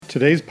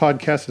Today's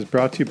podcast is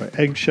brought to you by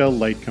Eggshell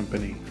Light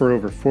Company. For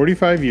over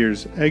 45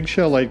 years,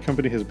 Eggshell Light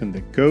Company has been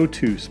the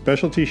go-to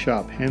specialty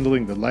shop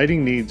handling the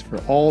lighting needs for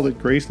all that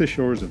grace the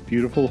shores of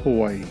beautiful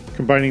Hawaii.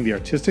 Combining the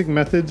artistic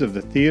methods of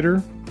the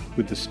theater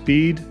with the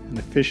speed and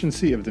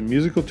efficiency of the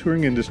musical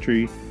touring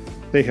industry,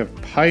 they have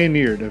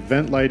pioneered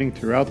event lighting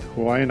throughout the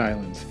Hawaiian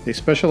Islands. They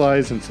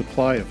specialize in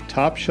supply of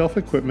top-shelf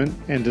equipment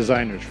and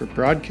designers for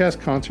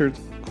broadcast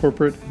concerts,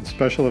 corporate, and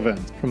special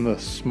events. From the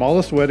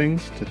smallest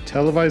weddings to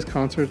televised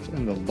concerts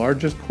and the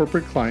largest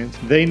corporate clients,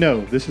 they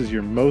know this is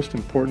your most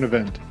important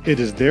event. It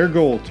is their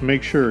goal to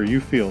make sure you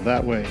feel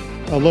that way.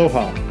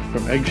 Aloha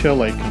from Eggshell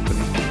Light Company.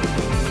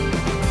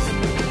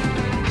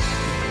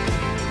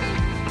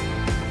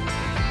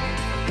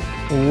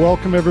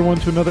 Welcome everyone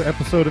to another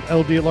episode of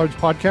LD at Large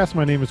Podcast.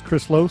 My name is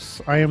Chris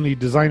Lose. I am the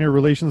Designer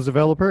Relations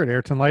Developer at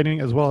Ayrton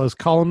Lighting as well as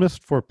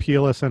columnist for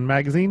PLSN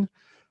Magazine.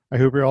 I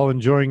hope you're all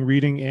enjoying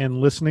reading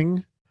and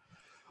listening.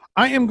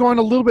 I am going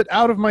a little bit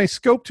out of my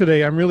scope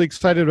today. I'm really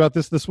excited about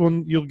this. This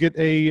one, you'll get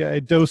a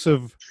dose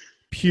of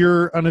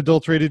pure,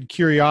 unadulterated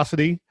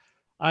curiosity.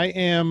 I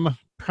am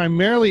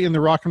primarily in the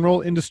rock and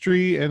roll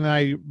industry, and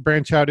I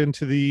branch out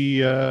into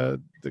the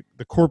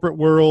corporate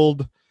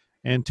world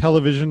and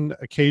television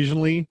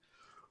occasionally.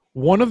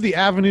 One of the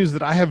avenues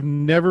that I have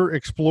never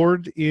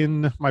explored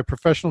in my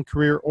professional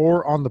career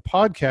or on the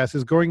podcast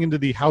is going into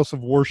the house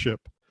of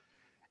worship.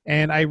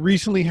 And I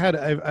recently had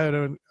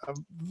a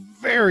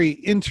very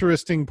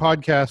interesting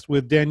podcast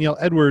with Danielle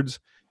Edwards,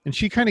 and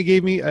she kind of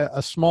gave me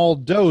a small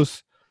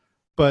dose,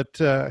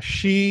 but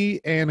she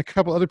and a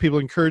couple other people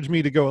encouraged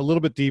me to go a little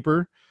bit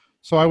deeper.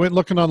 So I went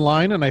looking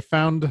online, and I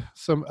found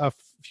a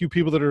few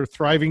people that are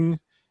thriving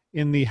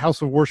in the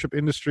house of worship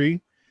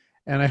industry.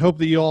 And I hope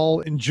that you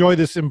all enjoy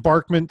this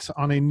embarkment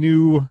on a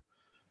new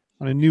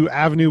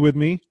avenue with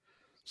me.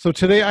 So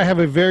today I have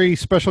a very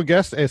special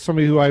guest, as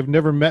somebody who I've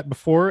never met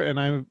before, and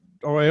I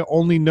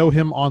only know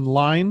him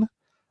online.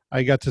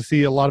 I got to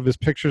see a lot of his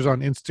pictures on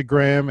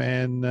Instagram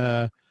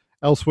and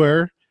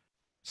elsewhere.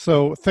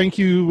 So thank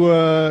you,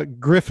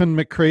 Griffin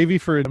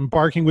McCravey, for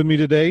embarking with me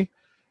today.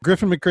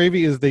 Griffin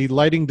McCravey is the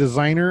lighting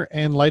designer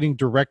and lighting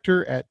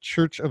director at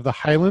Church of the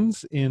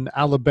Highlands in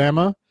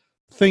Alabama.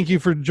 Thank you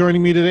for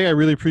joining me today. I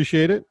really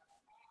appreciate it.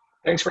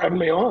 Thanks for having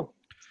me on.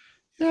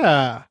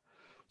 Yeah.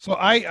 So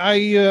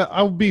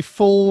I'll be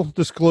full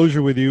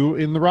disclosure with you.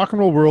 In the rock and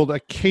roll world,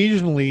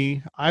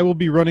 occasionally I will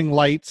be running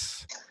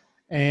lights,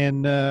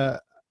 and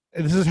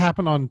this has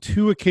happened on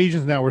 2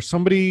 occasions now where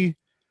somebody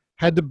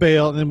had to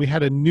bail, and then we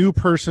had a new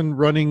person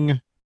running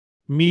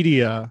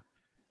media,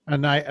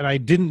 and I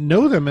didn't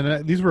know them,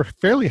 and these were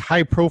fairly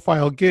high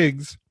profile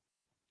gigs,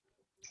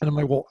 and I'm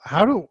like, well,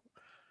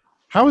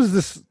 how is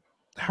this?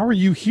 How are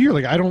you here?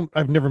 Like,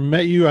 I've never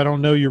met you. I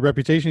don't know your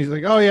reputation. He's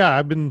like, oh yeah,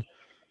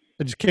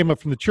 I just came up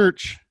from the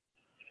church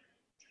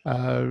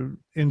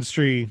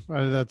industry.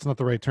 That's not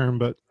the right term,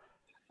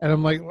 and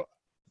I'm like,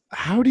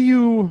 how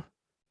do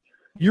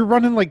you're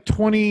running like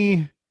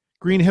 20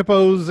 green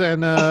hippos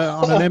and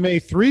on an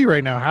MA3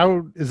 right now.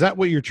 How is that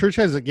what your church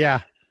has? Like,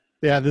 yeah,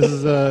 this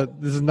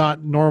is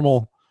not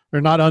normal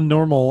or not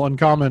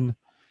uncommon.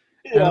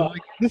 Yeah. And I'm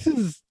like,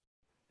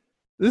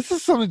 this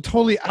is something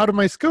totally out of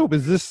my scope.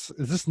 Is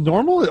this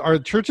normal? Are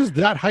churches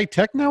that high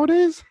tech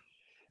nowadays?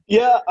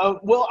 Yeah,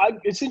 well,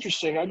 it's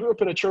interesting. I grew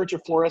up in a church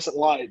of fluorescent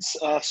lights,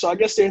 so I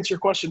guess to answer your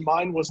question,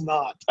 mine was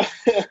not.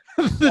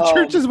 The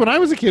churches when I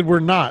was a kid were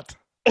not.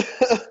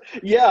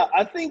 Yeah,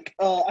 I think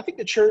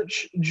the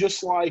church,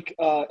 just like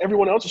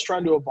everyone else, is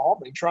trying to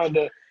evolve and trying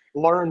to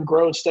learn,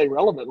 grow, and stay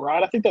relevant.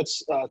 Right? I think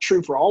that's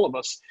true for all of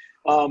us.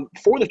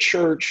 For the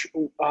church,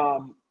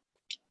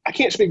 I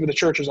can't speak for the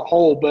church as a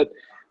whole, but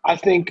I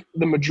think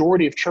the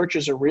majority of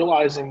churches are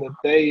realizing that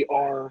they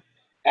are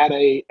at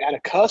a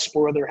cusp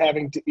where they're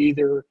having to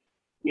either,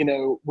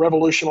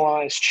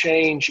 revolutionize,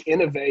 change,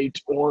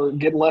 innovate, or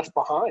get left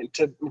behind,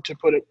 to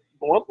put it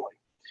bluntly,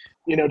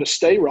 to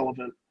stay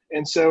relevant.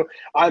 And so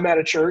I'm at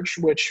a church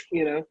which,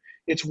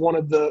 it's one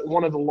of the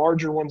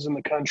larger ones in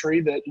the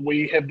country that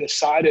we have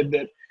decided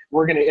that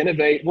we're going to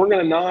innovate. We're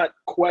going to not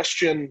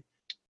question,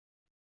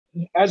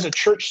 as a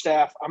church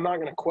staff, I'm not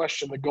going to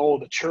question the goal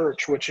of the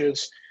church, which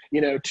is,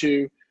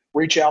 to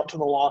reach out to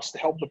the lost, to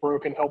help the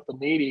broken, help the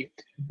needy.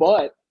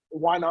 But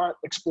why not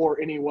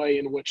explore any way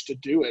in which to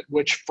do it,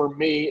 which for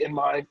me, in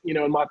my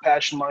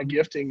passion, my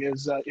gifting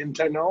is in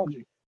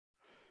technology.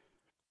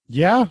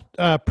 Yeah.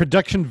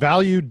 Production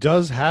value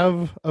does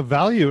have a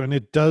value, and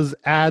it does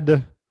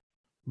add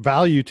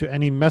value to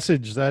any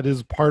message that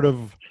is part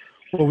of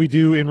what we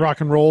do in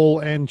rock and roll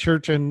and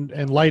church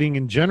and lighting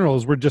in general.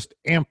 Is we're just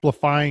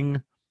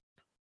amplifying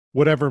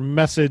whatever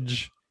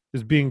message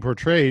is being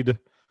portrayed.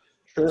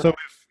 Sure. So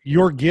if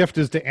your gift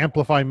is to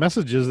amplify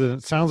messages, then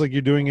it sounds like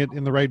you're doing it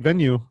in the right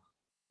venue.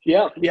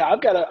 Yeah.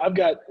 I've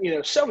got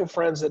several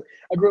friends that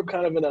I grew up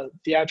kind of in a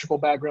theatrical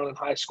background in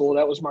high school.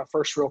 That was my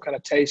first real kind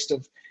of taste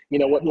of,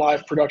 what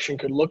live production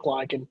could look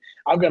like. And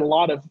I've got a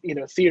lot of,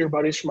 theater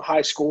buddies from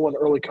high school and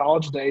early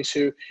college days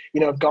who,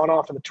 have gone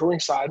off on the touring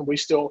side, and we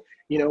still,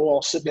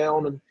 all sit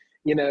down and,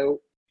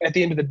 at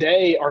the end of the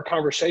day, our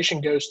conversation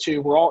goes to,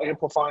 we're all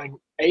amplifying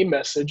a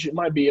message. It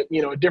might be,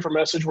 a different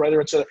message, whether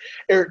it's a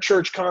Eric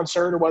Church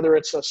concert or whether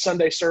it's a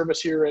Sunday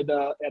service here at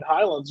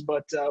Highlands,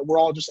 but we're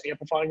all just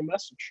amplifying a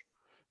message.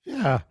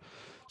 Yeah.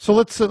 So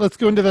let's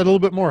go into that a little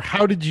bit more.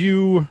 How did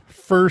you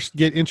first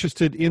get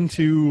interested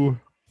into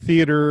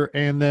theater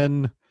and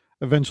then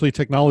eventually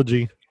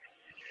technology?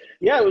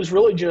 Yeah, it was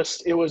really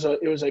just, it was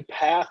a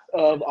path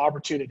of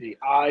opportunity.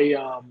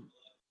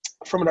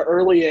 From an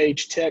early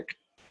age, tech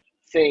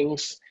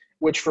things,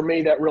 which for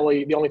me, that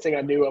really, the only thing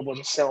I knew of was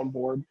a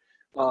soundboard,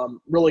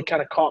 really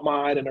kind of caught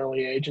my eye at an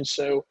early age. And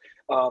so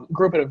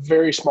grew up in a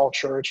very small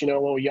church, a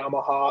little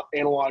Yamaha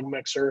analog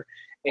mixer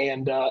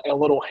and a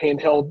little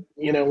handheld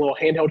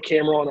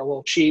camera on a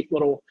little cheap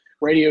little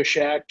Radio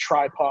Shack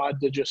tripod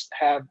to just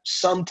have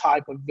some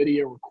type of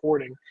video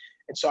recording.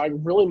 And so I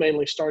really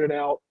mainly started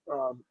out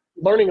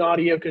learning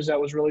audio because that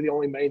was really the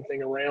only main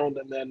thing around.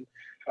 And then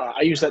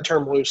I use that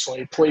term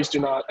loosely. Please do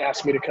not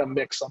ask me to come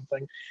mix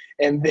something.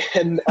 And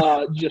then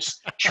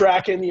just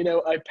tracking,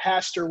 a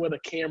pastor with a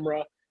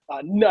camera,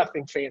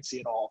 nothing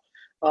fancy at all.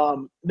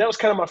 That was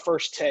kind of my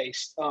first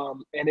taste.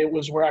 And it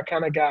was where I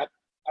kind of got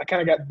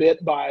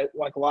bit by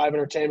like live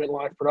entertainment,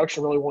 live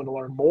production, really wanted to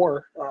learn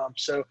more.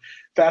 So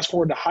fast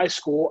forward to high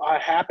school, I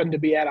happened to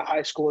be at a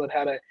high school that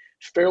had a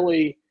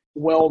fairly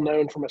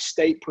well-known from a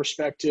state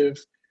perspective,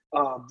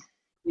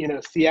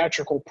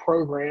 theatrical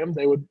program.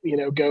 They would,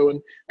 go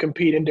and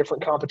compete in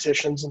different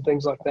competitions and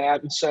things like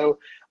that. And so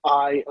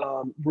I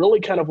really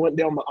kind of went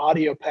down the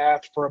audio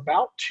path for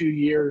about 2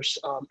 years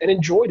and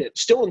enjoyed it,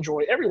 still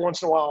enjoy it. Every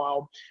once in a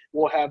while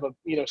we'll have a,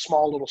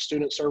 small little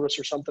student service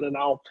or something, and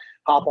I'll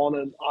hop on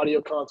an audio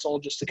console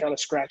just to kind of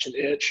scratch an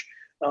itch.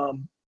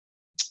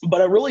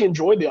 But I really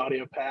enjoyed the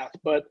audio path.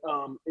 But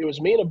it was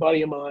me and a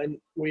buddy of mine.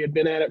 We had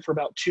been at it for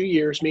about 2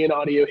 years, me and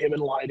audio, him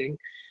and lighting.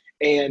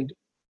 And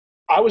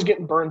I was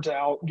getting burnt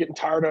out, getting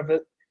tired of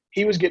it.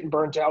 He was getting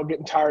burnt out,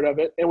 getting tired of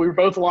it. And we were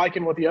both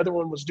liking what the other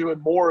one was doing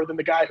more than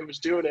the guy who was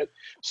doing it.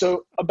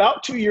 So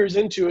about 2 years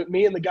into it,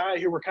 me and the guy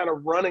who were kind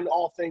of running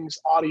all things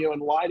audio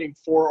and lighting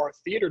for our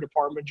theater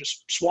department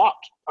just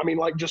swapped. I mean,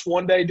 like just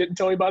one day, didn't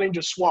tell anybody, and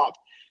just swapped.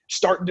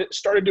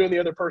 Started doing the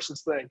other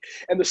person's thing.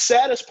 And the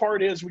saddest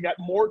part is we got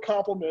more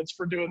compliments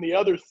for doing the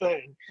other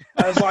thing.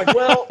 I was like,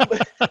 well,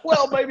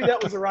 maybe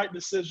that was the right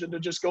decision to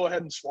just go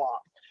ahead and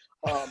swap.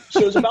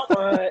 So it was about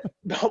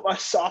my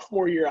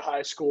sophomore year of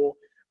high school,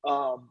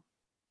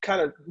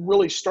 kind of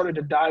really started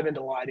to dive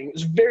into lighting. It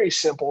was very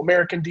simple,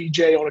 American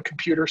DJ on a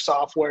computer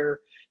software,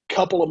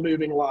 couple of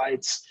moving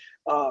lights.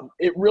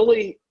 It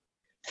really,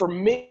 for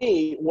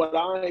me,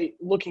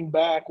 looking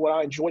back, what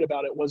I enjoyed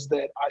about it was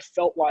that I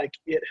felt like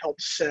it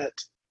helped set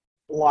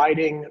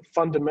lighting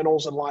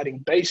fundamentals and lighting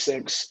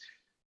basics.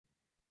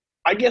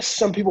 I guess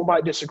some people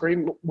might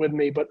disagree with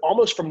me, but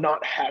almost from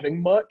not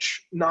having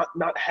much, not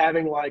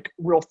having like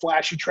real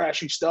flashy,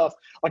 trashy stuff,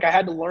 like I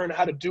had to learn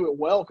how to do it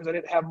well because I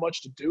didn't have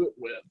much to do it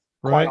with,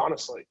 quite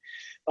honestly.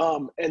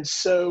 And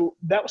so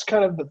that was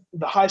kind of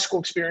the high school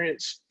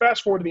experience.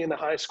 Fast forward to the end of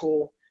high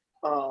school,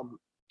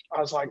 I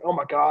was like, oh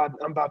my God,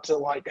 I'm about to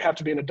like have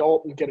to be an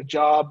adult and get a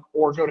job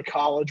or go to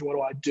college. What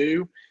do I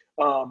do?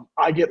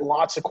 I get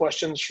lots of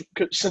questions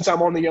since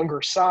I'm on the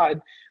younger side.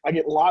 I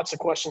get lots of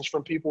questions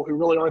from people who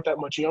really aren't that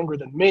much younger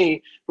than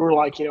me, who are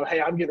like,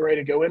 hey, I'm getting ready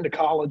to go into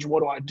college.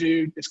 What do I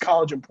do? Is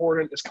college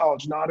important? Is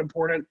college not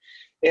important?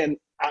 And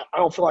I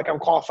don't feel like I'm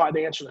qualified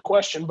to answer the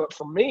question. But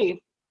for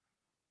me,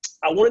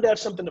 I wanted to have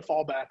something to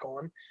fall back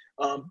on.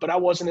 But I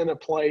wasn't in a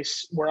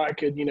place where I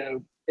could,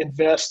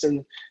 invest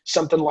in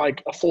something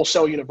like a Full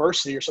Sail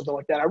University or something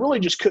like that. I really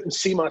just couldn't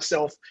see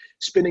myself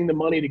spending the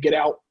money to get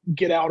out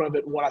of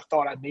it what I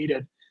thought I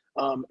needed.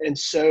 And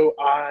so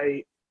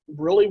I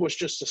really was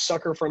just a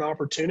sucker for an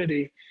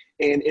opportunity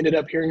and ended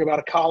up hearing about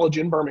a college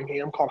in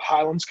Birmingham called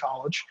Highlands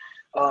College.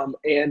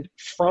 And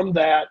from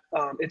that,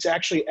 it's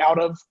actually out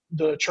of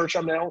the church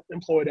I'm now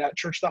employed at,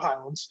 Church of the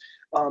Highlands.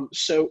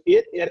 So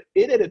it at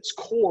its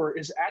core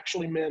is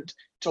actually meant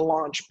to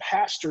launch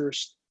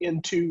pastors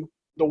into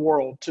the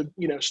world, to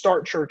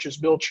start churches,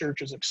 build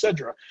churches,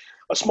 etc.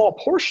 A small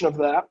portion of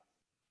that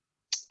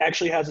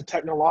actually has a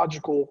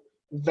technological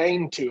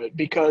vein to it,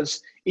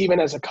 because even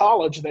as a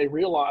college, they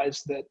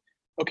realize that,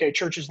 okay,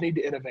 churches need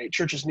to innovate,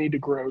 churches need to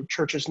grow,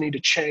 churches need to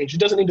change.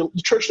 The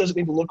church doesn't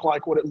need to look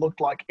like what it looked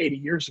like 80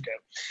 years ago.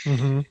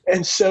 Mm-hmm.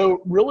 And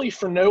so really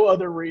for no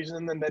other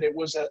reason than that it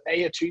was a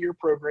 2-year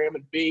program,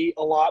 and B,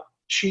 a lot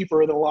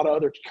cheaper than a lot of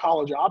other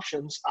college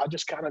options, I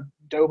just kind of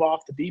dove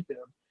off the deep end.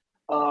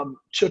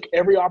 Took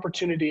every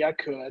opportunity I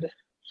could.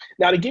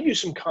 Now, to give you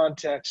some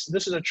context,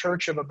 this is a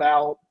church of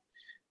about,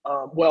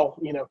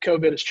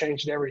 COVID has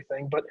changed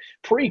everything, but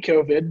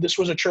pre-COVID, this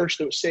was a church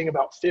that was seeing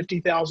about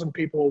 50,000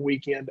 people a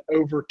weekend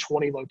over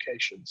 20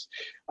 locations.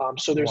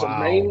 So there's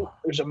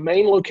a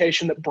main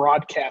location that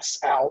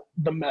broadcasts out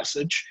the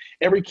message.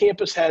 Every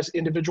campus has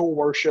individual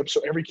worship,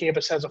 so every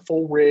campus has a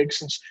full rig.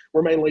 Since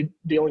we're mainly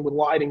dealing with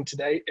lighting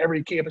today,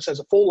 every campus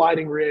has a full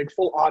lighting rig,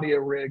 full audio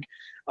rig.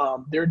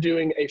 They're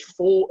doing a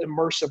full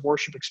immersive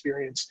worship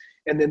experience,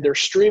 and then they're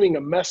streaming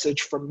a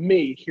message from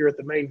me here at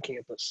the main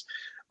campus.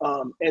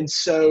 And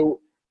so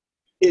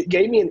it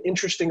gave me an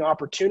interesting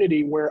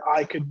opportunity where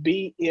I could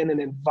be in an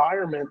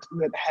environment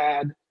that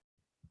had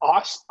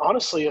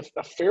honestly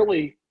a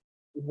fairly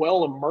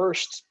well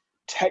immersed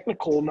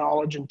technical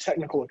knowledge and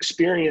technical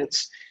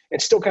experience,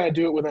 and still kind of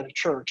do it within a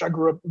church. I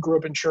grew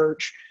up in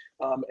church.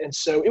 And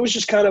so it was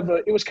just kind of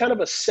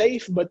a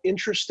safe but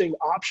interesting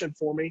option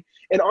for me.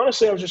 And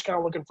honestly, I was just kind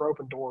of looking for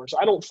open doors.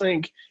 I don't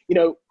think,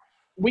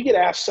 we get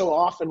asked so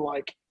often,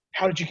 like,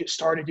 how did you get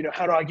started?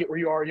 How do I get where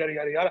you are? Yada,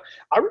 yada, yada.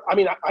 I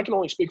mean, I can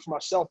only speak for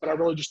myself, but I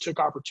really just took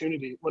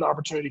opportunity when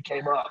opportunity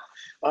came up.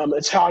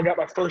 It's how I got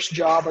my first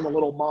job in a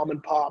little mom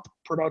and pop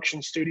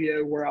production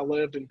studio where I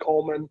lived in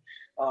Coleman.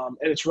 And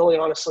it's really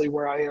honestly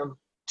where I am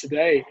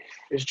today,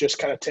 is just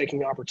kind of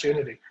taking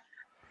opportunity.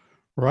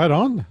 Right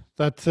on.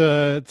 That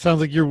it sounds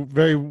like you're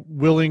very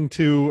willing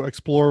to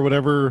explore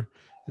whatever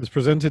is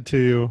presented to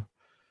you.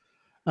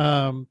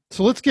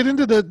 So let's get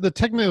into the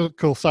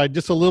technical side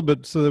just a little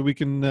bit so that we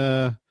can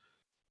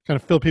kind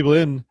of fill people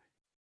in.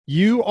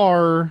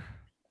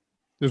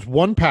 There's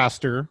one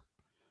pastor,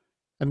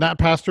 and that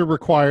pastor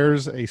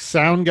requires a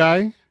sound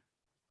guy,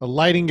 a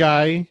lighting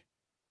guy,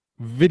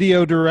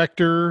 video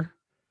director,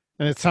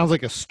 and it sounds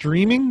like a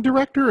streaming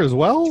director as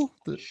well.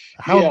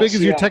 How big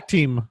is your tech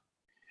team?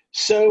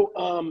 So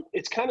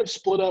it's kind of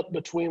split up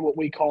between what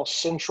we call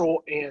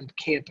central and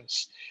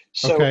campus.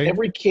 So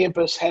every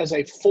campus has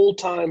a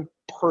full-time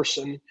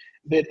person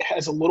that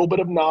has a little bit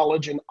of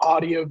knowledge in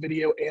audio,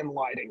 video, and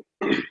lighting.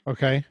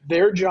 Okay.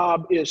 Their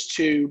job is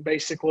to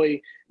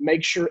basically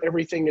make sure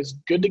everything is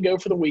good to go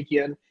for the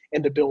weekend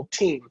and to build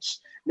teams.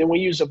 Then we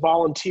use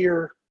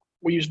volunteers,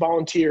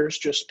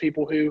 just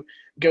people who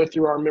go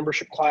through our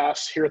membership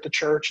class here at the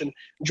church and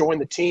join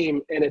the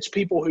team. And it's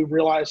people who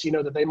realize,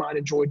 that they might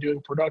enjoy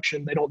doing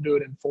production. They don't do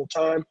it in full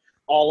time.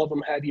 All of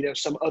them have,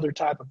 some other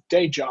type of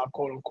day job,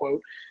 quote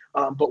unquote.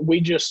 But we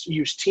just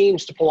use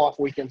teams to pull off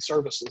weekend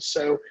services.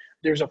 So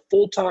there's a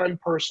full-time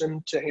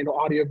person to handle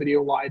audio,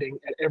 video, lighting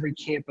at every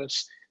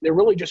campus. They're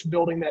really just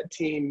building that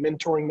team,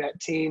 mentoring that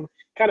team,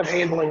 kind of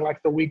handling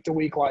like the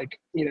week-to-week, like,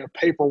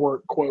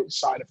 paperwork quote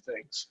side of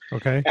things.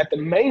 Okay. At the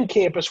main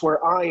campus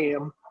where I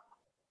am,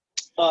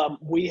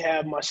 we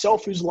have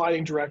myself, who's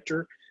lighting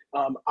director.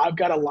 I've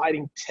got a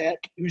lighting tech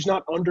who's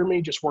not under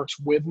me, just works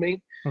with me.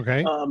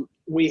 Okay.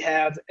 We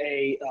have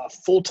a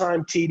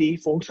full-time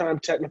TD, full-time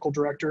technical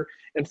director.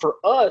 And for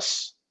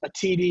us, a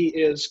TD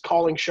is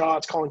calling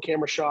shots, calling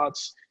camera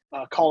shots,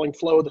 calling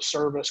flow of the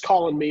service,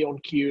 calling me on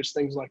cues,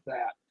 things like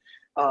that.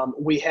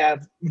 We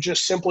have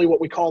just simply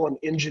what we call an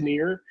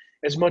engineer.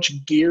 As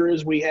much gear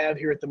as we have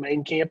here at the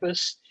main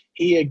campus,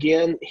 he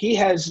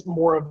has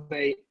more of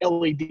a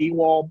LED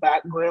wall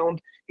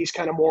background. He's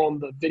kind of more on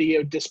the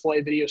video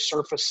display, video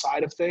surface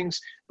side of things,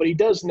 but he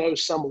does know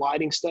some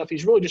lighting stuff.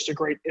 He's really just a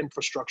great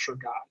infrastructure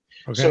guy.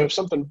 Okay. So if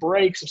something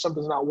breaks, if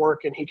something's not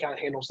working, he kind of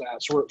handles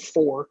that. So we're at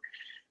 4.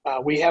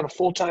 We have a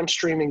full-time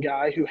streaming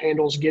guy who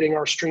handles getting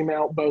our stream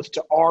out both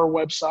to our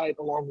website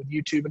along with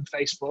YouTube and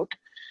Facebook.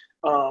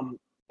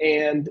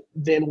 And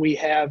then we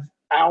have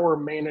our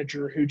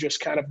manager who just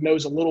kind of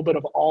knows a little bit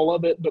of all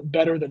of it, but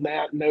better than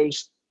that,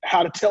 knows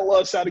how to tell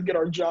us how to get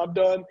our job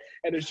done,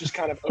 and is just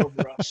kind of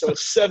over us. So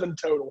it's 7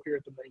 total here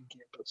at the main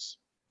campus.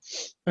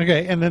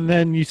 Okay, and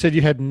then you said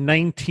you had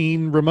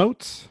 19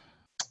 remotes?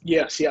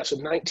 Yes, so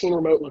 19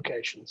 remote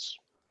locations.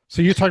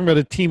 So you're talking about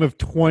a team of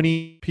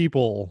 20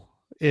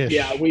 people-ish.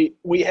 Yeah,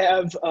 we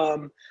have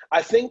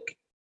I think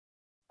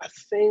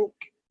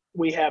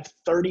we have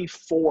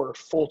 34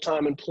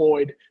 full-time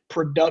employed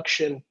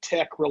production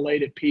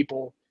tech-related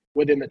people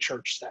within the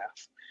church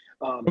staff.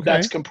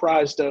 That's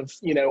comprised of,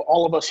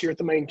 all of us here at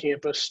the main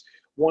campus,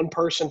 one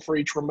person for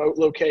each remote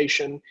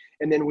location.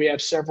 And then we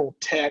have several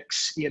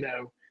techs,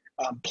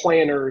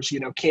 planners,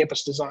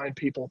 campus design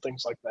people,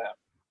 things like that.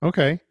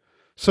 Okay.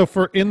 So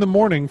in the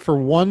morning, for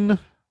one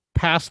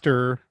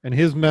pastor and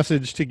his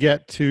message to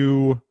get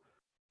to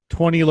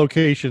 20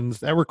 locations,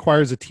 that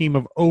requires a team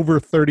of over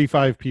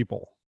 35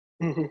 people.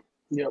 Mm-hmm.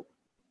 Yep.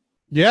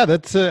 Yeah,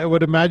 that's. I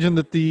would imagine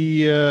that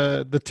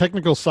the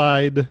technical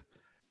side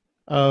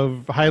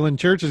of Highland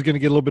Church is going to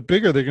get a little bit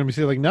bigger. They're going to be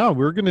saying like, no,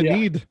 we're going to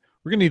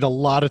need a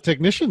lot of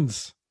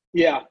technicians.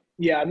 Yeah,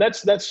 and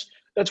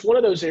that's one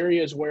of those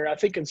areas where I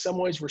think in some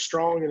ways we're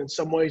strong, and in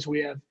some ways we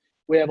have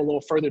a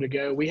little further to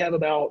go. We have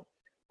about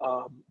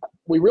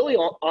we really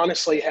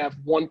honestly have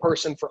one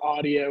person for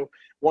audio,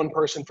 one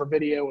person for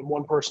video, and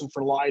one person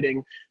for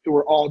lighting, who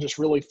are all just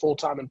really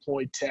full-time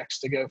employed techs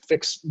to go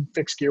fix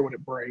gear when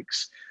it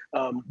breaks.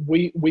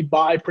 We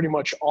buy pretty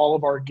much all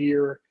of our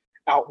gear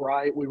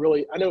outright.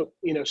 I know,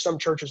 some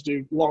churches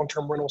do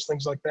long-term rentals,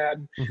 things like that.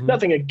 Mm-hmm.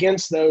 Nothing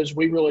against those.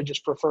 We really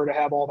just prefer to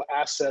have all the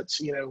assets,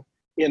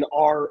 in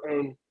our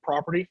own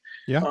property.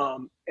 Yeah.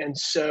 And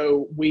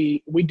so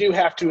we do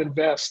have to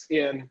invest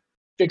in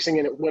fixing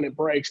it when it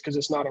breaks, because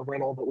it's not a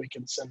rental that we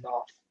can send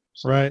off.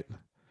 So. Right.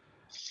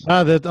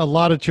 That a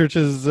lot of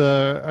churches,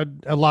 a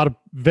lot of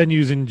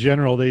venues in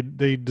general,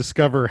 they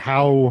discover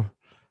how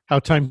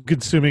time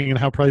consuming and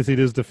how pricey it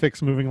is to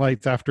fix moving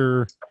lights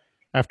after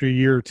a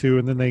year or two,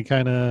 and then they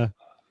kind of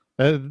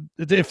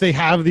If they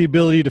have the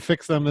ability to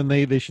fix them, then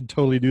they should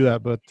totally do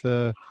that. But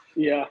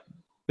Yeah.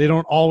 they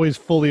don't always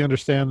fully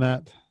understand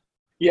that.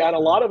 Yeah, and a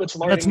lot of it's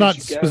learning. That's not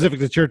as you go. specific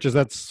to churches.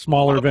 That's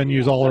smaller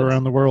venues all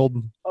around the world.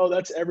 Oh,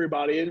 that's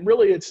everybody. And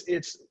really,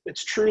 it's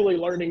truly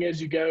learning as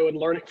you go and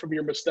learning from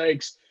your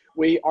mistakes.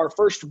 Our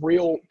first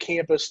real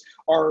campus,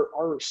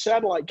 our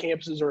satellite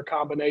campuses are a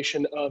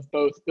combination of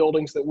both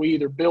buildings that we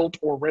either built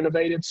or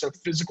renovated, so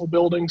physical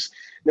buildings.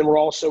 Then we're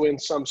also in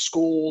some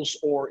schools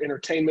or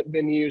entertainment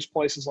venues,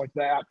 places like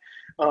that.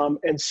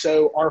 And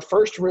so our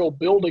first real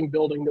building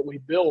that we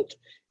built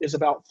is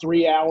about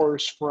 3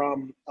 hours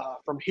from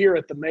here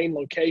at the main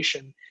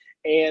location.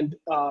 And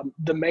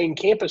the main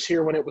campus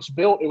here, when it was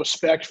built, it was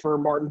spec'd for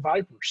Martin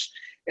Vipers.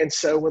 And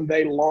so when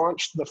they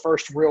launched the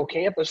first real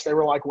campus, they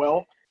were like,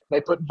 well, they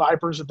put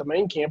Vipers at the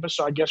main campus,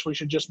 so I guess we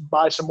should just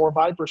buy some more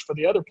Vipers for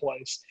the other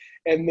place.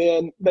 And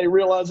then they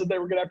realized that they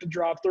were going to have to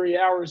drive 3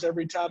 hours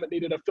every time it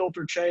needed a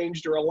filter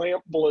changed or a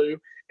lamp blew.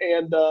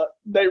 And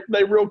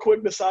they real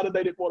quick decided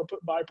they didn't want to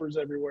put Vipers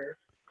everywhere.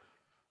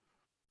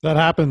 That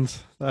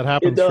happens. That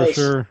happens for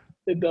sure.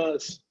 It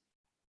does.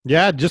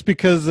 Yeah, just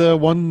because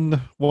one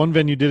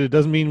venue did it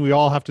doesn't mean we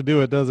all have to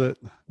do it, does it?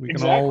 We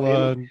can all.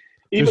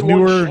 There's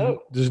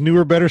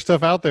newer, better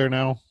stuff out there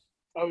now.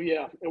 Oh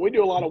yeah, and we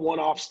do a lot of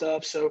one-off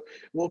stuff, so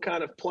we'll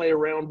kind of play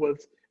around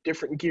with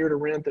different gear to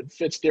rent that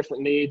fits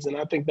different needs, and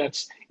I think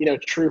that's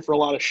true for a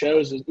lot of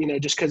shows. Is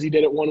just because you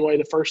did it one way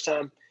the first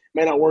time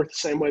may not work the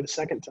same way the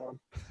second time.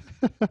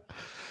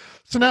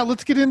 So now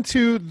let's get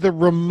into the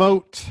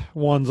remote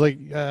ones.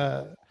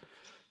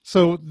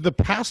 So the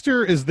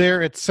pastor is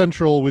there at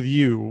Central with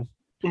you,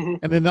 mm-hmm.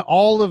 and then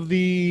all of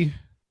the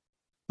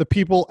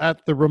people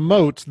at the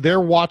remote,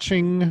 they're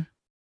watching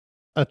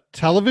a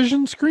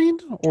television screen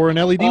or an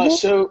LED bulb?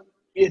 So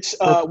it's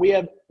our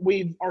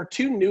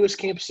two newest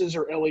campuses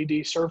are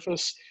LED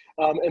Surface,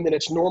 and then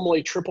it's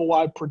normally triple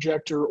wide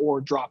projector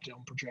or drop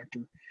down projector.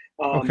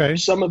 Okay.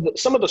 Some of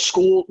the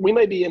school, we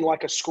may be in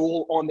like a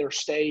school on their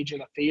stage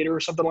in a theater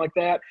or something like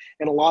that,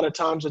 and a lot of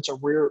times it's a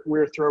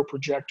rear throw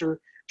projector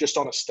just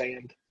on a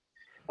stand.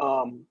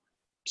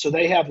 So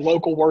they have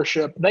local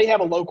worship. They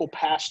have a local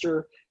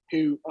pastor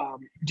who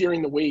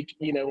during the week,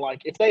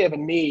 like if they have a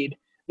need,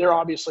 they're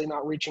obviously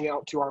not reaching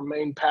out to our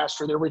main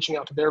pastor. They're reaching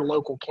out to their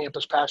local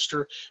campus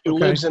pastor who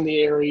lives in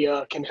the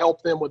area, can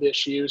help them with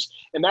issues.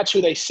 And that's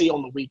who they see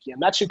on the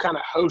weekend. That's who kind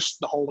of hosts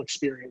the whole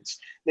experience.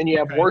 Then you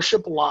have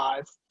worship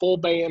live, full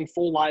band,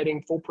 full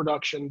lighting, full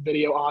production,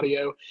 video,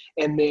 audio.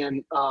 And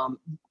then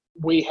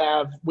we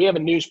have a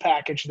news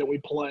package that we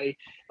play.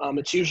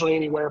 It's usually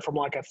anywhere from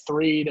like a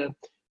 3 to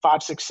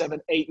 5, 6,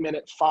 7, 8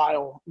 minute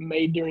file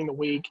made during the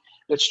week.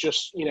 That's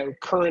just,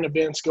 current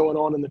events going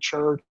on in the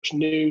church,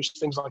 news,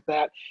 things like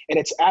that. And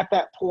it's at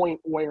that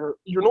point where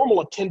your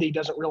normal attendee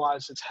doesn't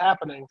realize it's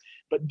happening,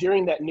 but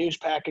during that news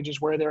package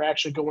is where they're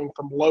actually going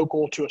from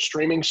local to a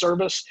streaming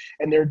service,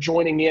 and they're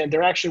joining in.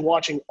 They're actually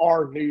watching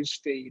our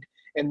news feed,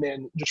 and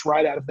then just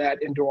right out of that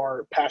into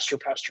our Pastor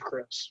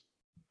Chris.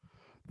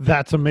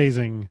 That's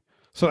amazing.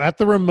 So at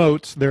the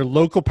remote, their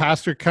local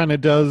pastor kind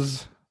of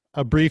does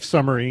a brief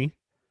summary.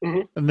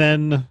 Mm-hmm. And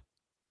then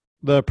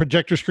the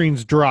projector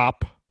screens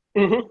drop.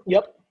 Mm-hmm.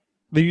 Yep.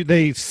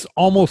 They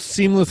almost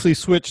seamlessly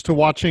switch to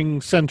watching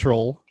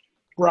Central.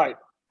 Right.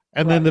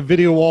 And then the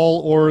video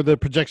wall or the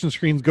projection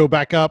screens go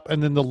back up,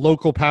 and then the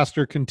local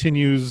pastor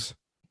continues.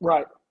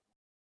 Right.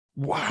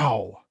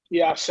 Wow.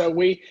 Yeah. So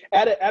we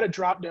at a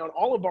drop down,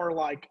 all of our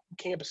like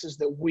campuses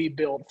that we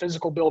build,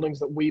 physical buildings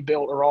that we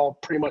built, are all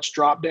pretty much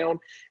drop down,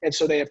 and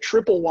so they have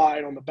triple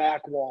wide on the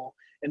back wall.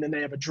 And then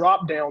they have a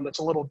drop down that's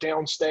a little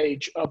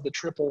downstage of the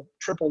triple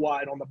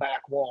wide on the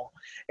back wall.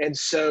 And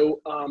so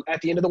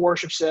at the end of the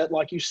worship set,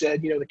 like you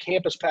said, the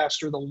campus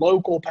pastor, the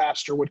local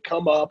pastor would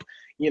come up,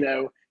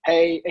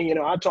 hey, and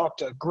I talked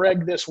to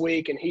Greg this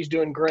week and he's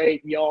doing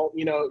great. Y'all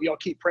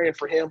keep praying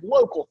for him.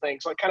 Local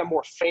things, like kind of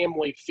more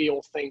family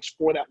feel things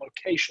for that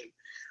location.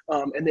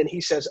 And then he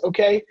says,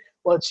 okay,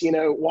 let's,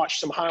 watch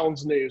some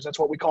Highlands news. That's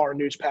what we call our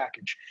news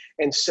package.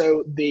 And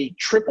so the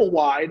triple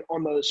wide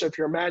so if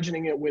you're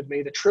imagining it with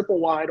me, the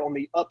triple wide on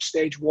the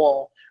upstage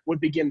wall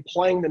would begin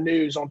playing the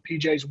news on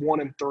PJs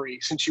 1 and 3,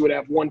 since you would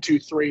have 1, 2,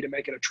 3 to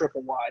make it a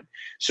triple wide.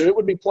 So it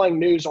would be playing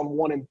news on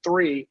 1 and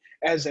 3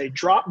 as a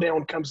drop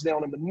down comes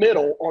down in the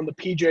middle on the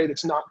PJ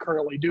that's not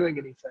currently doing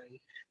anything.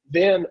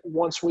 Then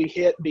once we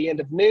hit the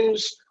end of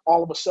news,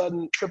 all of a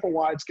sudden triple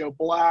wides go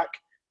black.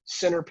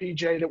 Center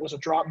PJ that was a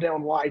drop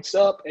down lights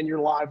up, and you're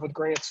live with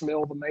Grants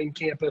Mill, the main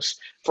campus,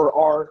 for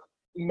our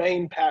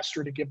main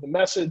pastor to give the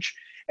message.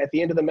 At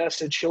the end of the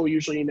message, he'll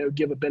usually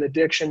give a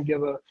benediction,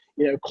 give a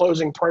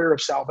closing prayer of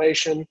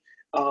salvation,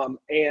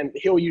 and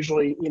he'll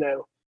usually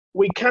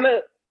we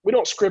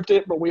don't script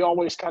it, but we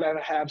always kind of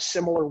have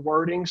similar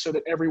wording so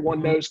that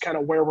everyone knows kind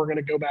of where we're going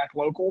to go back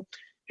local.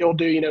 He'll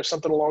do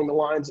something along the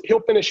lines.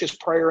 He'll finish his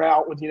prayer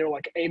out with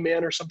like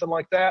amen or something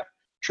like that.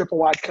 Triple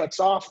wide cuts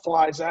off,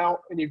 flies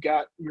out, and you've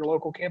got your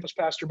local campus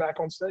pastor back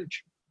on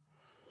stage.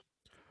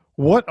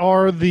 What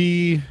are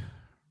the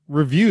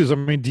reviews? I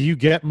mean, do you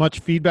get much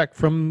feedback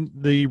from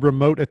the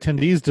remote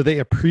attendees? Do they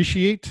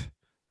appreciate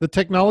the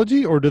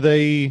technology, or do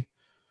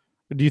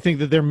you think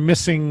that they're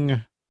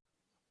missing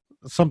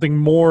something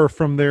more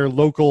from their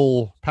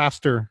local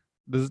pastor?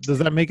 Does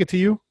that make it to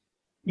you?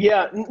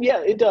 Yeah,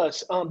 it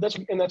does.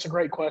 That's a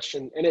great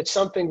question, and it's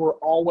something we're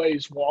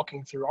always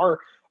walking through.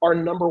 Our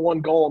number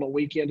one goal on a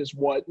weekend is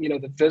what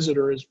the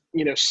visitor is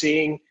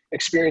seeing,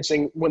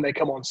 experiencing when they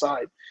come on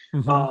site,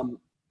 Mm-hmm.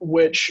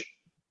 which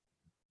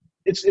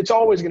it's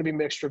always going to be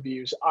mixed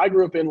reviews. I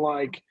grew up in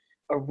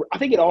I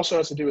think it also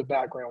has to do with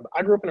background.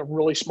 I grew up in a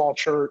really small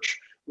church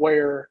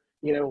where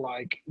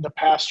the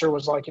pastor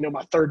was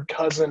my third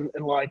cousin,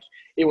 and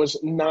it was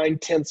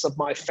 9/10 of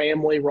my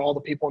family were all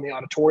the people in the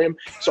auditorium.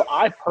 So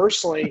I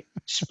personally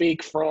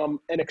speak from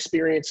an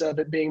experience of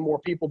it being more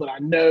people that I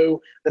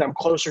know, that I'm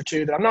closer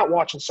to, that I'm not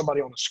watching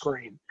somebody on a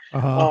screen.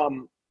 Uh-huh.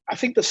 I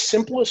think the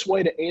simplest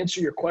way to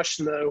answer your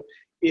question, though,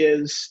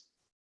 is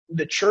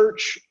the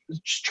Church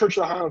of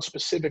the Highlands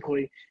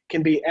specifically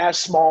can be as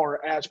small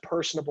or as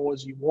personable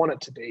as you want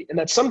it to be. And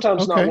that's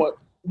sometimes Okay.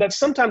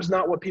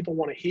 not what people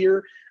want to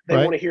hear. They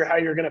Right. want to hear how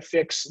you're going to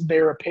fix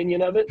their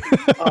opinion of it.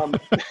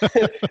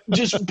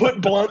 Just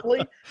put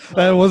bluntly.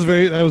 That was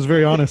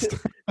very honest.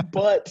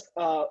 But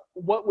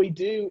what we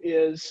do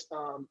is,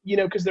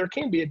 because there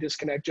can be a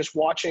disconnect just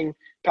watching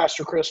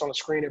Pastor Chris on a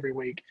screen every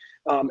week.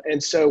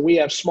 And so we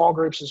have small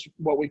groups, is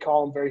what we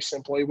call them very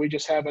simply. We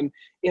just have an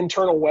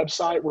internal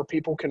website where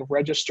people can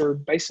register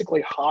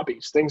basically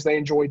hobbies, things they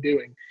enjoy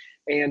doing.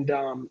 And,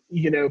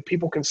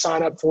 people can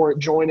sign up for it,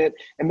 join it.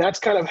 And that's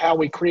kind of how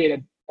we create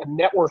a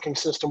networking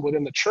system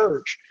within the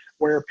church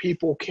where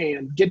people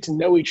can get to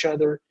know each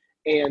other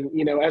and,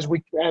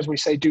 as we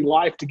say, do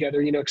life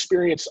together,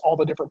 experience all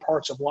the different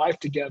parts of life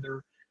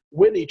together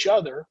with each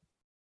other.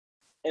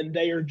 And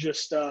they're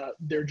just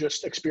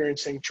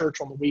experiencing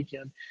church on the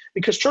weekend,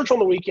 because church on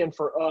the weekend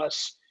for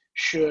us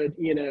should,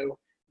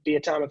 be a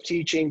time of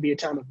teaching, be a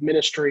time of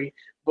ministry,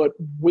 but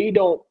we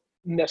don't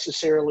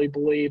necessarily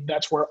believe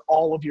that's where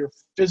all of your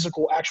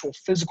actual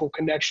physical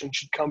connection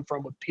should come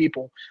from with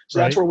people. So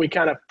Right. That's where we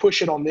kind of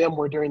push it on them,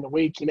 where during the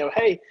week,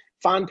 hey,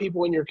 find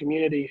people in your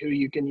community who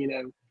you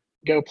can,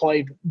 go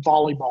play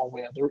volleyball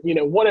with, or,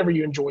 whatever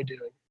you enjoy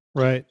doing.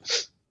 Right.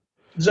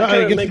 Does that I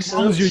kind of guess make as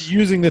long as sense? you're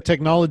using the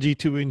technology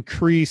to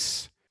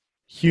increase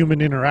human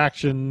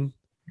interaction,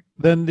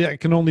 then that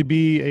can only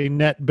be a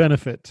net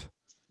benefit.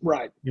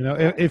 Right.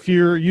 If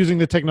you're using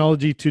the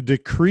technology to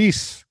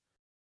decrease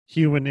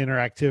human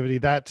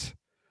interactivity, that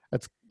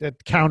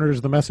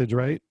counters the message,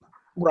 right?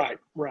 Right.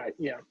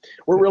 Yeah.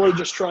 We're really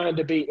just trying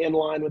to be in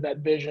line with that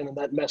vision and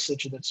that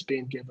message that's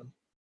being given.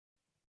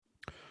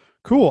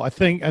 Cool. I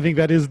think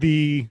that is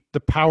the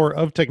power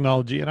of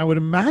technology, and I would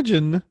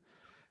imagine,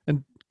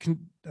 and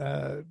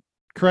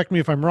correct me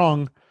if I'm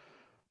wrong,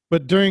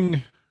 but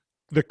during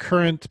the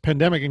current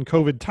pandemic and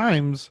COVID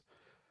times,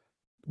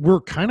 we're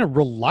kind of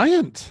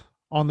reliant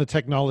on the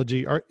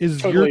technology.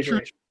 Is Totally your agree.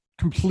 church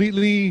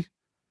completely?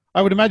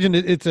 I would imagine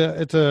it's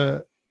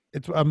a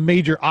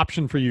major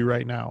option for you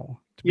right now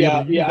to be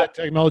able to use that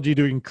technology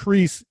to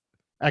increase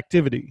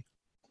activity.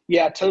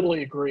 Yeah,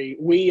 totally agree.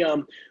 We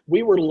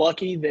were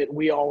lucky that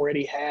we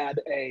already have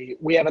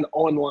an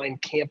online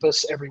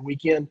campus every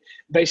weekend.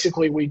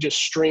 Basically, we just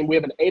stream. We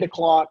have an 8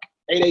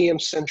 a.m.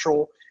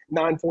 Central,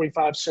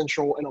 9:45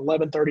 Central, and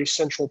 11:30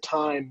 Central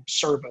time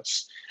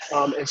service.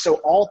 And so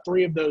all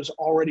three of those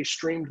already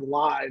streamed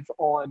live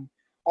on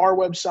our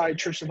website,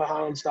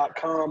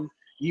 churchofthehighlands.com,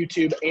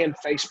 YouTube, and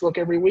Facebook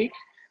every week.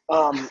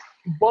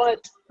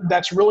 But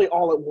that's really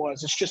all it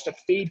was. It's just a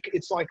feed.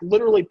 It's like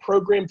literally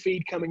program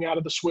feed coming out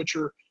of the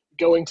switcher,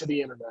 going to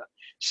the internet.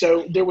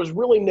 So there was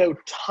really no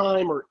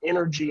time or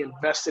energy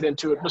invested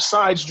into it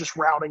besides just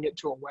routing it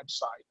to a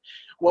website.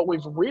 What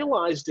we've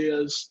realized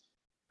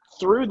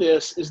through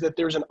this is that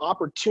there's an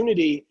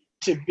opportunity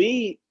to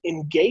be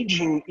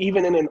engaging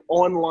even in an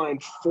online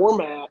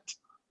format,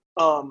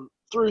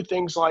 through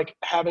things like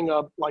having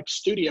a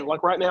studio.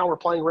 Like right now we're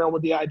playing around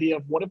with the idea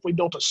of what if we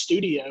built a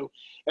studio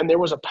and there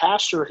was a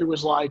pastor who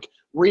was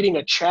reading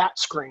a chat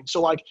screen.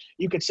 So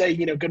you could say,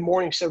 good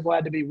morning, so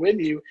glad to be with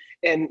you.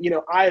 And,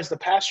 I, as the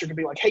pastor, could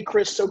be like, hey,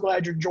 Chris, so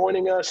glad you're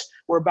joining us.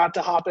 We're about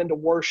to hop into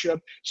worship.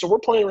 So we're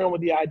playing around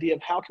with the idea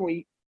of how can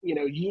we,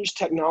 use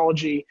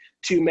technology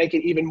to make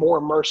it even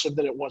more immersive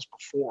than it was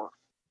before.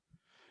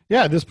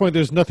 Yeah, at this point,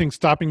 there's nothing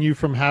stopping you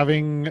from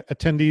having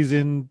attendees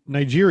in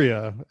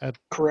Nigeria.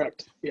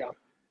 Correct. Yeah.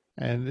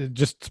 And it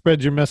just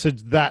spreads your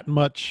message that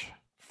much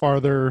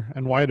farther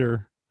and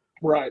wider.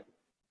 Right.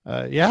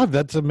 Yeah,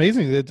 that's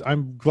amazing.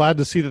 I'm glad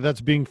to see that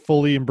that's being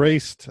fully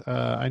embraced.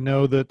 I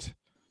know that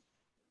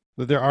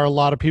there are a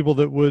lot of people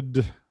that would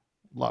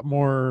a lot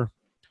more,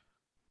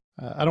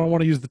 I don't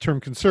want to use the term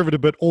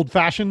conservative, but old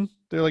fashioned.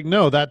 They're like,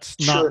 no, that's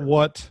not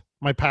what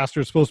my pastor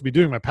is supposed to be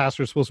doing. My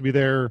pastor is supposed to be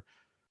there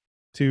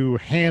to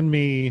hand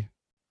me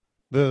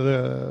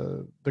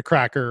the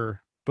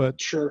cracker. But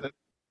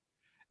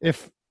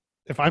if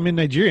I'm in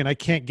Nigeria and I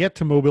can't get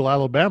to Mobile,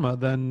 Alabama,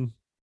 then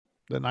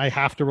I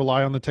have to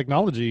rely on the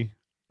technology.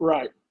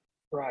 Right.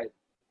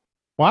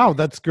 Wow,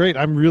 that's great.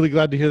 I'm really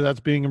glad to hear that's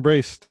being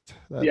embraced.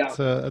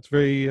 That's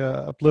very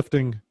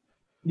uplifting.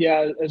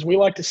 Yeah, as we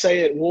like to say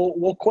it,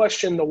 we'll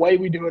question the way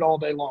we do it all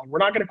day long. We're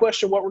not going to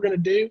question what we're going to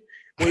do.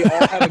 We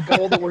all have a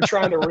goal that we're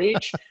trying to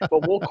reach,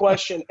 but we'll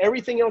question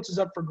everything else is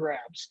up for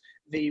grabs.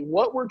 The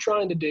what we're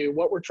trying to do,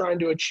 what we're trying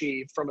to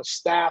achieve from a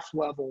staff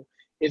level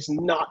is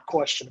not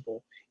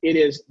questionable. It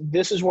is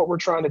this is what we're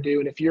trying to do,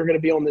 and if you're going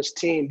to be on this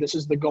team, this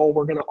is the goal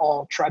we're going to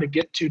all try to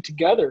get to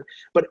together.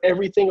 But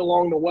everything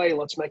along the way,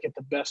 let's make it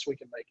the best we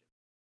can make it.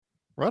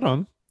 Right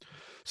on.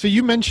 So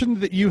you mentioned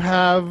that you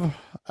have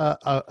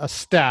a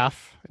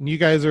staff and you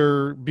guys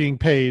are being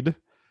paid,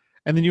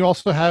 and then you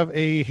also have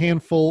a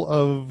handful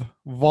of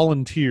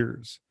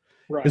volunteers.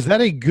 Right. Is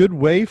that a good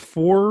way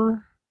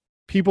for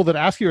people that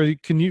ask you, or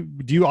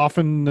do you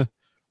often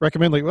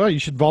recommend like, well, you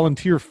should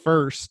volunteer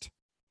first,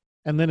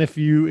 and then if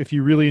you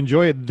really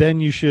enjoy it, then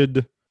you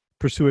should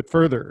pursue it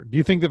further? Do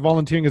you think that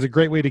volunteering is a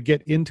great way to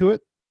get into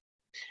it?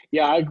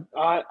 Yeah,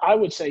 I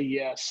would say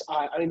yes.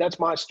 I mean, that's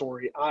my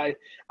story. I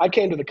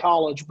came to the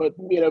college, but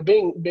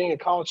being a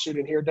college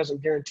student here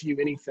doesn't guarantee you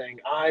anything.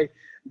 And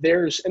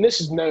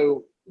this is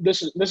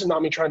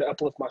not me trying to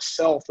uplift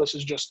myself. This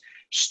is just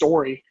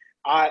story.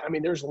 I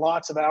mean, there's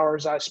lots of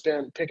hours I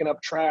spent picking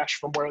up trash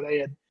from where they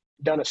had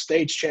done a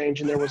stage change,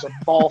 and there was a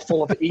ball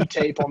full of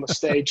E-tape on the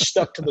stage,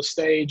 stuck to the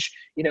stage,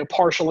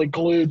 partially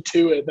glued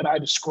to it that I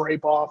had to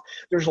scrape off.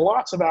 There's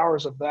lots of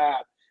hours of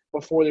that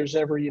before there's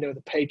ever,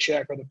 the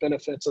paycheck or the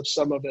benefits of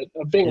some of it,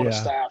 of being on a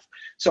staff.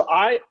 So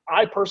I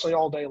personally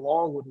all day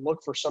long would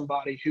look for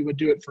somebody who would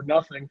do it for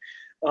nothing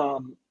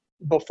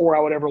before I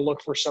would ever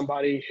look for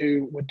somebody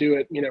who would do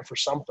it, for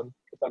something,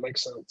 if that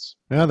makes sense.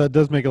 Yeah, that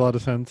does make a lot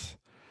of sense.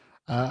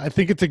 I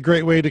think it's a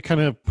great way to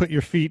kind of put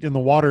your feet in the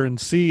water and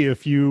see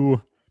if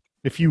you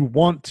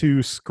want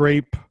to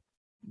scrape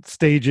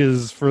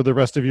stages for the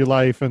rest of your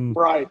life and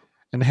right.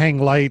 and hang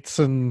lights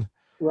and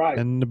right.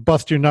 and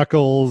bust your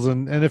knuckles,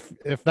 and if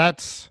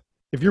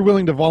you're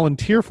willing to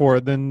volunteer for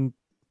it, then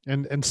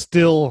and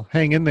still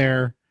hang in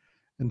there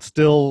and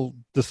still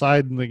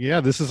decide like, yeah,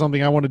 this is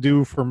something I want to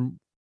do for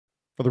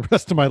the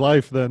rest of my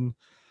life, then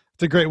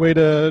it's a great way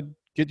to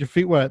get your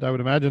feet wet, I would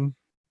imagine.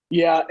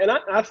 Yeah, and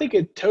I think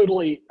there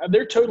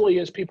totally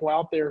is people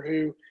out there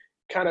who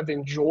kind of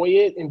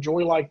enjoy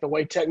like the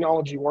way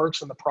technology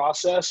works and the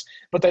process,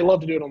 but they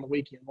love to do it on the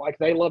weekend. Like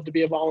they love to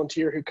be a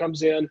volunteer who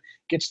comes in,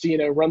 gets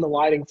to, run the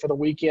lighting for the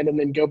weekend and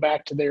then go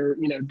back to their,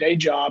 day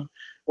job.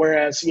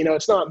 Whereas,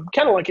 it's not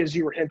kind of like, as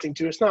you were hinting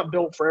to, it's not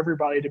built for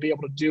everybody to be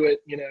able to do it,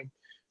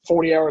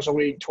 40 hours a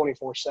week,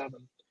 24/7.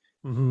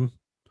 Mm-hmm.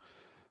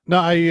 No,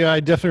 I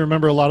definitely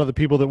remember a lot of the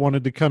people that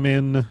wanted to come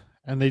in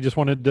and they just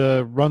wanted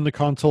to run the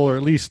console or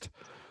at least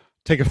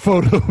take a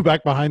photo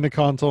back behind the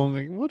console and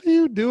like, what are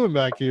you doing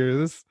back here?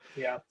 This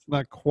it's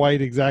not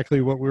quite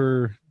exactly what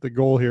we're the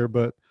goal here,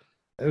 but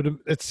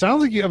it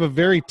sounds like you have a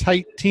very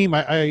tight team.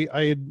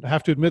 I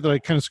have to admit that I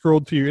kind of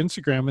scrolled through your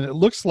Instagram and it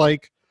looks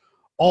like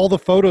all the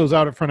photos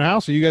out at front of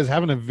house. So you guys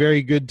having a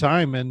very good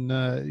time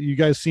and you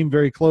guys seem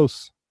very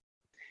close.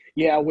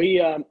 Yeah, we,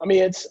 I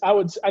mean, I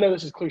know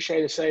this is cliche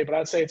to say, but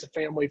I'd say it's a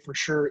family for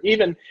sure.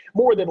 Even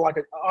more than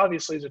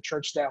obviously as a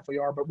church staff we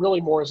are, but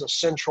really more as a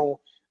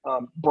central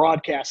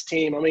broadcast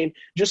team. I mean,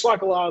 just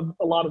like a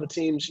lot of the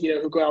teams,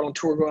 who go out on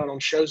tour, go out on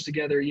shows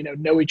together,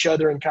 know each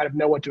other and kind of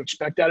know what to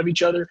expect out of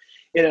each other.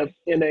 In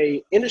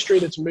a industry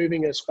that's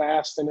moving as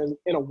fast and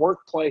in a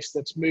workplace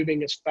that's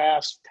moving as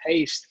fast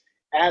paced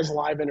as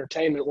live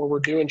entertainment, where we're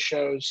doing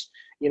shows,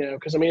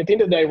 because I mean, at the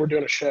end of the day, we're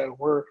doing a show.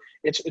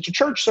 It's a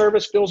church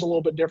service, feels a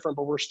little bit different,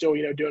 but we're still,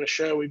 doing a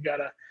show. We've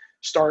got a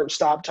start and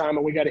stop time,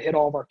 and we got to hit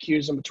all of our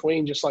cues in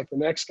between, just like the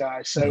next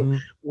guy. So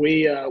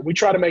we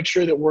try to make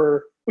sure that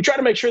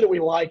we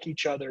like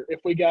each other. If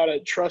we got to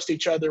trust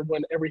each other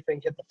when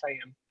everything hit the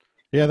fan.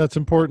 Yeah, that's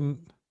important.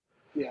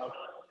 Yeah.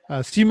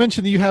 So you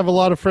mentioned that you have a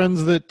lot of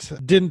friends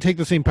that didn't take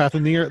the same path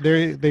in the year.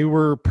 They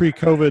were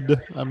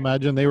pre-COVID. I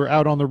imagine they were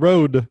out on the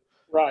road.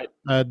 Right.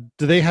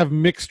 Do they have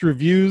mixed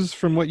reviews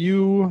from what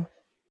you?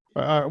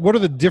 What are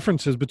the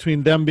differences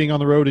between them being on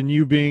the road and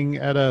you being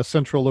at a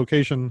central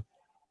location?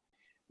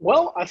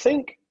 Well,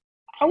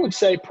 I would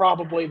say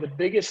probably the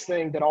biggest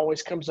thing that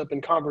always comes up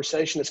in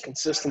conversation is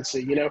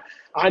consistency.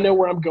 I know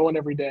where I'm going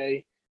every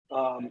day.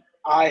 I'm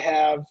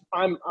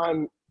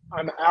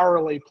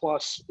hourly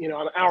plus,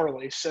 I'm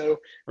hourly, so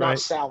not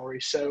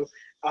salary. So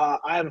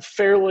I have a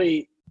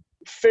fairly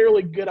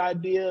good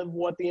idea of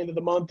what the end of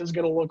the month is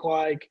going to look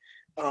like.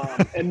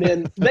 And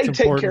then they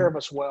take care of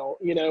us well,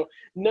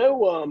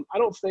 I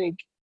don't think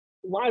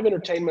live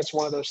entertainment's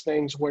one of those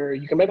things where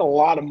you can make a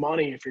lot of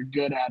money if you're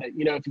good at it.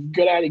 If you're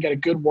good at it, you got a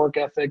good work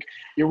ethic,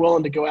 you're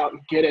willing to go out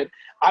and get it.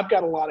 I've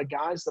got a lot of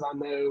guys that I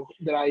know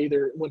that I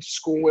either went to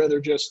school with or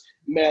just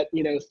met,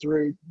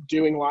 through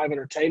doing live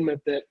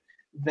entertainment, that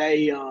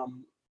they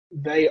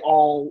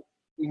all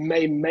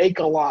may make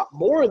a lot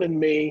more than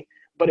me,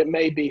 but it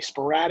may be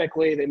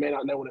sporadically. They may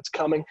not know when it's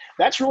coming.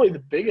 That's really the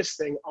biggest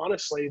thing,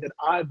 honestly, that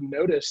I've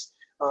noticed,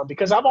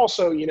 because I've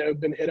also,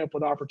 been hit up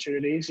with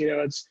opportunities.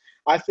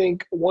 I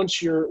think once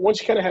you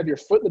kind of have your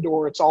foot in the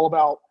door, it's all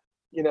about,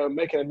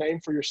 making a name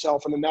for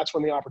yourself. And then that's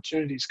when the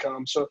opportunities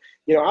come. So,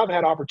 I've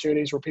had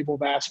opportunities where people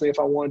have asked me if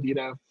I wanted,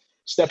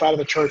 step out of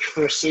the church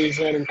for a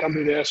season and come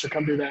do this or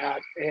come do that.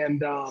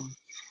 And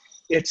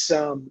it's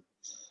from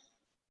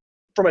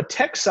a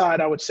tech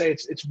side, I would say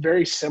it's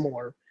very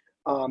similar.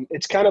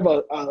 It's kind of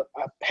a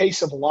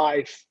pace of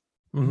life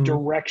Mm-hmm.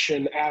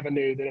 direction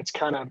avenue that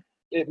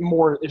it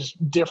more is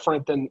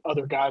different than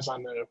other guys I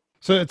know.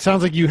 So it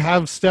sounds like you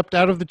have stepped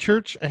out of the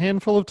church a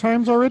handful of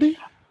times already.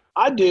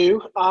 I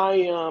do.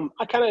 I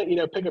kind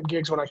of pick up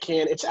gigs when I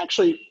can. It's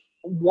actually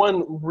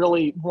one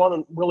really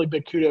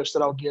big kudos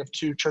that I'll give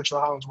to Church of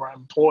the Highlands where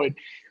I'm employed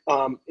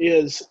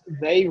is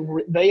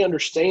they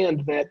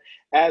understand that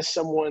as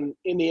someone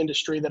in the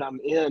industry that I'm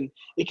in,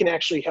 it can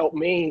actually help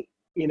me,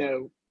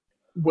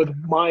 with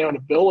my own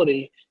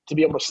ability to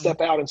be able to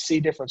step out and see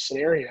different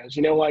scenarios.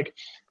 Like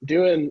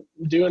doing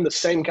the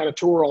same kind of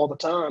tour all the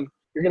time,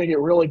 you're going to get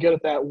really good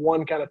at that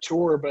one kind of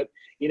tour. But,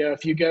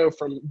 if you go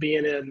from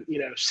being in,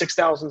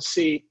 6,000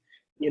 seat,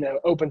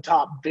 open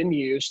top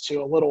venues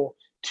to a little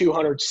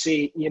 200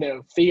 seat,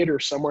 theater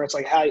somewhere, it's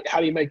like, how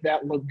do you make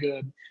that look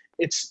good?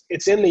 It's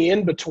in the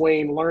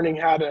in-between, learning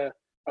how to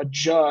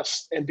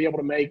adjust and be able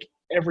to make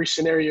every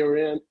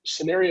scenario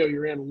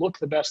you're in look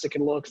the best it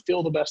can look,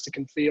 feel the best it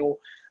can feel.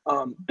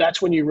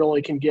 That's when you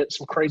really can get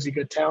some crazy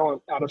good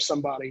talent out of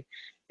somebody.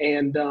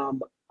 And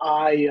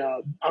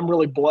I'm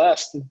really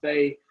blessed that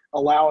they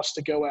allow us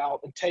to go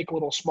out and take a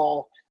little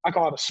small, I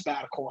call it a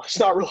sabbatical. It's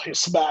not really a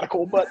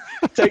sabbatical, but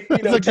take,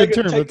 It's a good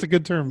term. That's a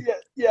good term.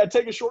 Yeah.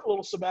 Take a short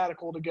little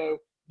sabbatical to go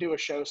do a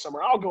show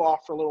somewhere. I'll go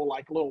off for little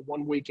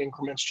 1 week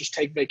increments, just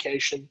take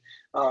vacation,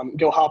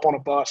 go hop on a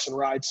bus and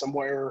ride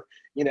somewhere,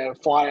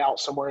 fly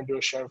out somewhere and do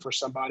a show for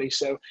somebody.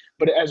 So,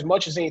 but as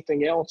much as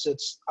anything else,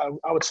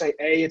 I would say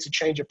it's a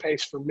change of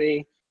pace for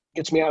me.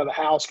 Gets me out of the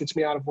house, gets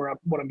me out of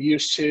what I'm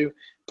used to,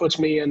 puts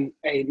me in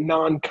a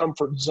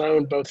non-comfort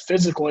zone, both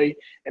physically,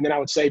 and then I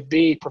would say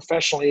B,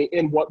 professionally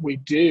in what we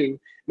do.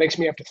 Makes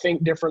me have to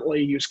think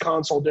differently, use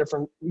consoles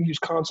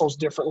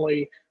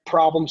differently,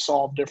 problem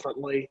solve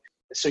differently.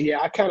 So yeah,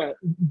 I kind of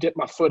dip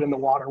my foot in the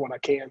water when I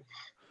can.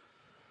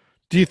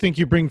 Do you think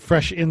you bring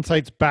fresh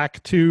insights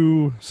back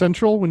to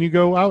Central when you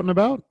go out and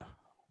about?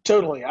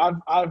 Totally.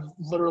 I've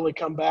literally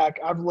come back.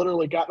 I've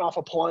literally gotten off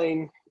a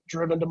plane,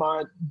 driven to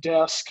my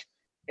desk,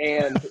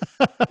 and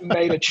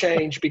made a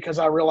change because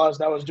I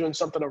realized I was doing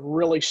something a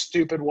really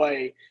stupid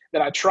way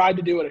that I tried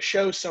to do at a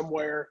show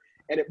somewhere,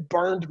 and it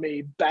burned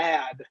me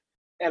bad.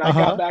 And I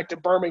got back to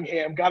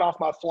Birmingham, got off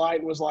my flight,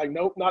 and was like,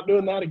 nope, not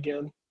doing that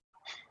again.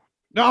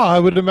 No, I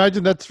would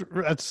imagine that's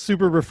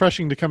super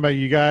refreshing to come back.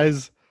 You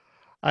guys,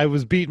 I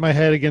was beating my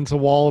head against a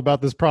wall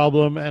about this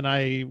problem, and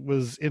I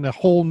was in a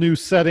whole new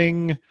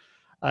setting.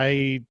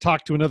 I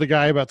talked to another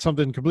guy about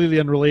something completely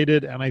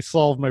unrelated, and I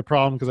solved my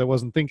problem because I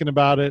wasn't thinking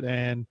about it.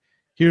 And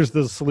here's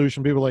the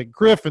solution. People are like,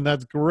 Griffin,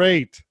 that's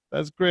great.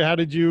 That's great. How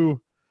did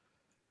you?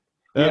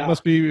 That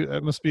must be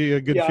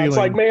a good feeling. It's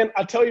like, man,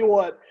 I tell you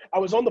what, I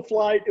was on the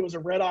flight. It was a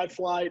red-eye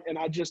flight, and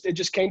it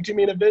just came to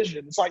me in a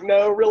vision. It's like,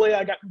 no, really,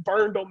 I got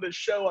burned on this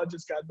show I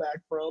just got back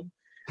from.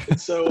 And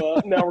so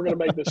now we're going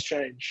to make this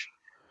change.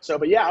 So,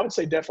 but yeah, I would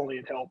say definitely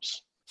it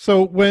helps.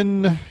 So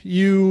when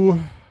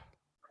you,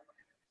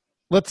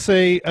 let's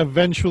say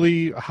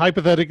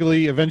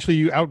hypothetically, eventually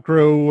you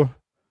outgrow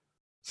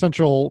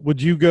Central,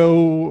 would you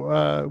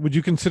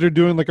consider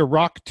doing like a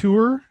rock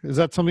tour? Is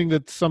that something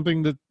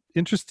that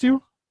interests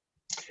you?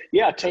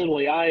 Yeah,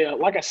 totally.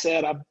 Like I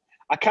said,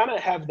 I kind of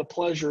have the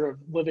pleasure of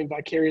living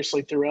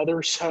vicariously through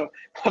others. So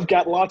I've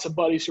got lots of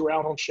buddies who are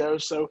out on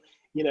shows. So,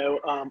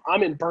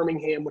 I'm in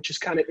Birmingham, which is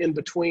kind of in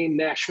between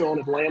Nashville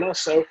and Atlanta.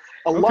 So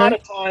a lot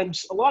of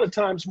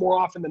times, more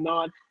often than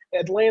not,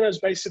 Atlanta is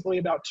basically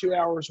about 2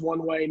 hours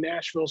one way.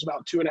 Nashville is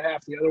about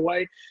 2.5 the other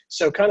way.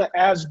 So kind of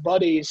as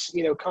buddies,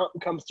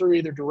 come through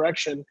either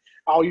direction,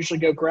 I'll usually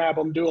go grab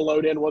them, do a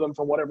load in with them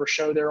for whatever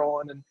show they're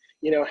on, and,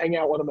 hang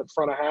out with them at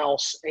front of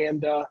house.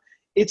 And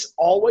it's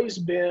always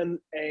been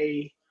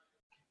a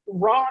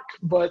rock,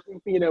 but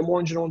more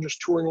in general,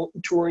 just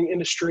touring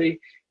industry.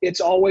 It's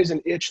always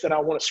an itch that I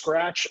want to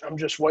scratch. I'm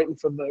just waiting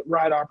for the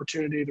right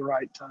opportunity, the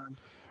right time.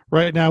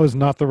 Right now is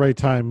not the right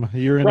time.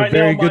 You're in a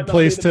very good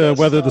place to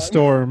weather the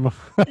storm.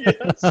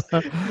 Yes.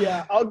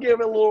 Yeah, I'll give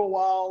it a little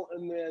while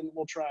and then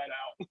we'll try it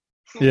out.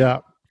 Yeah.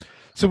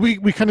 So we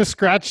kind of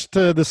scratched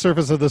the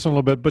surface of this one a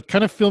little bit, but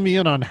kind of fill me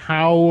in on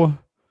how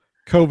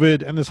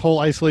COVID and this whole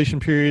isolation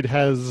period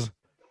has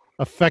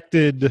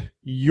affected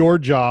your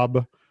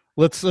job.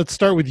 Let's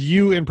start with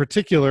you in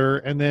particular,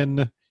 and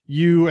then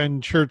you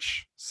and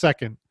church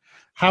second.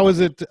 How has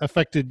it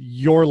affected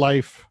your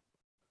life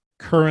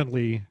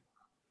currently?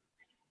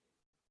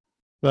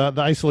 The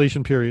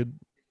isolation period.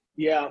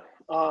 Yeah.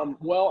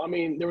 Well, I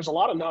mean, there was a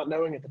lot of not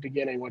knowing at the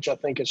beginning, which I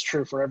think is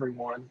true for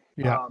everyone.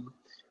 Yeah.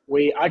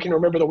 I can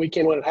remember the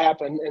weekend when it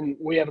happened, and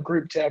we have a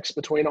group text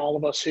between all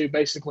of us who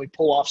basically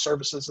pull off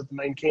services at the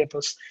main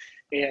campus.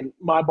 And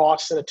my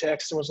boss sent a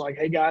text and was like,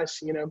 hey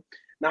guys,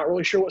 not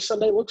really sure what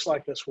Sunday looks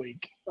like this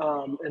week.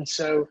 And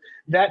so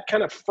that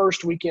kind of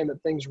first weekend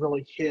that things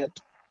really hit,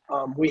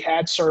 we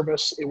had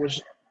service. It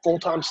was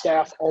full-time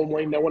staff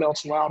only, no one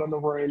else allowed in the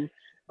room.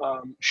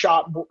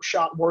 shot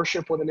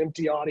worship with an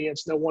empty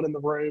audience, no one in the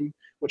room,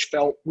 which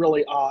felt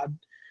really odd.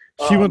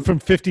 She went from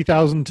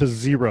 50,000 to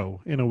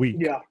 0 in a week.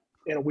 Yeah,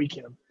 in a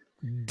weekend.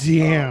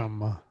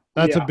 Damn.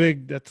 That's yeah. a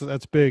big,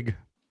 that's big.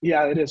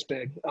 Yeah, it is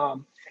big.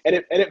 And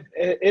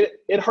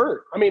it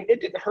hurt. I mean,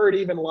 it didn't hurt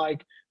even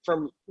like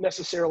from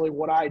necessarily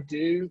what I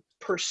do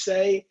per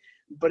se,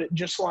 but it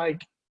just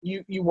like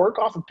you work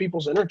off of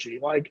people's energy.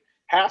 Like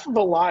half of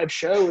a live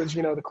show is,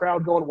 the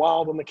crowd going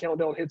wild when the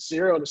countdown hits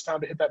 0 and it's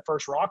time to hit that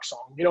first rock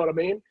song. You know what I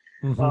mean?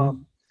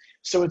 Mm-hmm.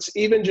 So it's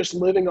even just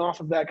living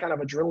off of that kind of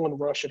adrenaline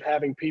rush of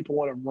having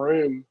people in a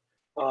room.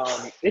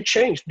 It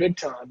changed big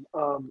time.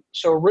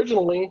 So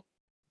originally,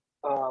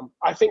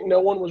 I think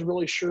no one was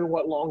really sure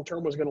what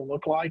long-term was going to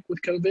look like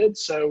with COVID.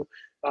 So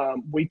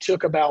we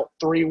took about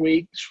 3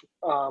 weeks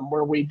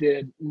where we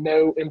did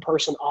no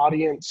in-person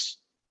audience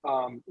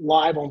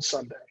live on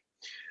Sunday.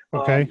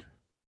 Okay.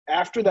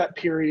 After that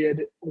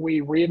period,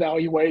 we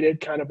reevaluated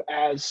kind of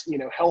as,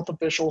 health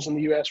officials in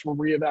the U.S. were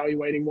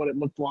reevaluating what it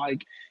looked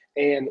like.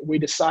 And we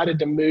decided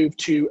to move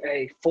to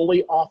a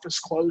fully office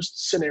closed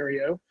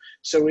scenario.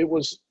 So it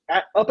was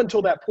up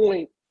until that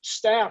point,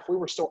 staff, we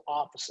were still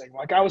officing.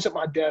 Like I was at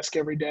my desk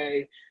every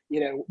day,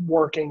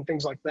 working,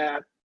 things like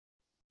that.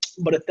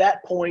 But at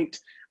that point,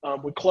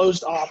 we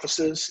closed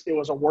offices. It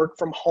was a work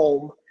from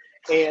home.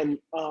 And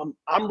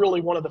I'm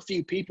really one of the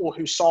few people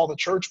who saw the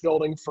church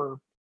building for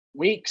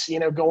weeks,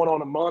 going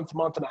on a month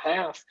and a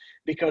half,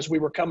 because we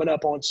were coming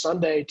up on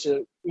Sunday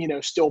to,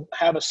 still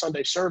have a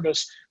Sunday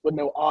service with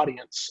no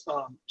audience.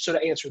 So to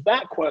answer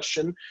that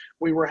question,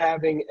 we were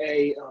having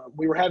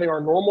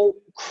our normal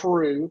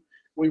crew.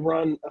 We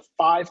run a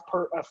 4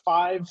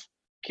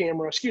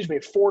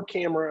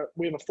 camera.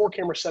 We have a 4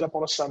 camera setup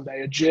on a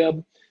Sunday, a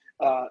jib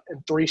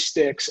and 3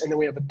 sticks. And then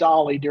we have a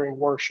dolly during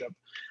worship.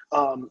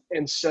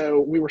 And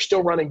so we were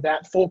still running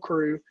that full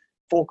crew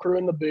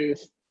in the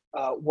booth,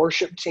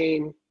 worship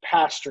team,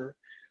 pastor,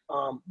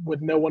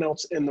 with no one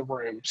else in the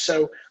room.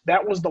 So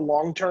that was the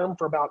long term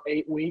for about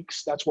 8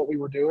 weeks. That's what we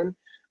were doing.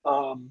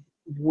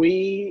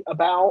 We,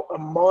 about a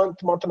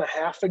month and a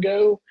half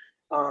ago,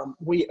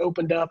 we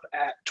opened up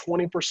at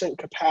 20%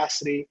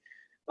 capacity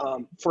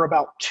for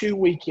about 2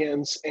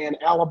 weekends, and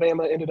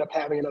Alabama ended up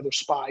having another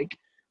spike.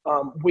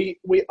 We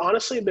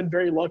honestly have been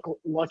very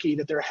lucky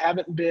that there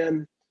haven't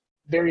been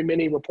very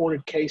many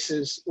reported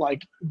cases,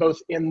 like both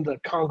in the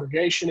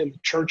congregation, in the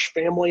church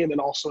family, and then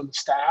also in the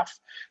staff.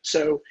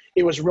 So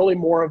it was really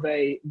more of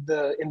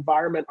the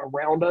environment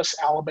around us.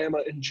 Alabama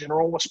in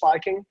general was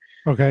spiking.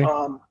 Okay.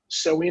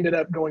 So we ended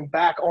up going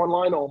back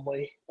online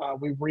only.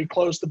 We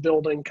reclosed the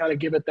building, kind of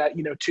give it that,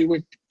 2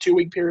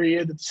 week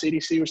period that the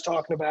CDC was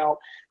talking about,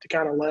 to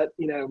kind of let,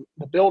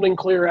 the building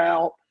clear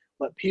out,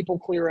 let people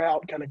clear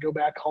out, kind of go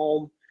back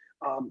home.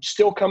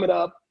 Still coming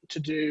up to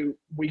do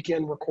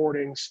weekend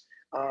recordings.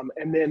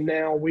 And then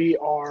now we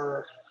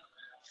are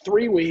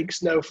 4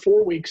 weeks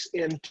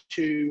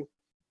into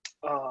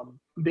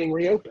being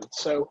reopened.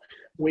 So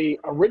we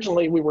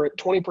were at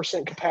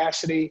 20%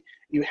 capacity.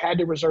 You had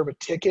to reserve a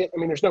ticket. I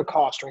mean, there's no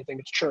cost or anything.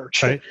 It's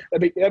church. Right.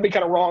 That'd be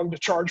kind of wrong to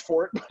charge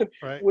for it. But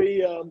right.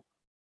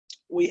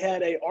 We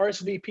had a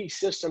RSVP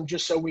system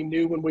just so we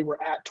knew when we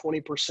were at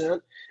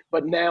 20%.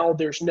 But now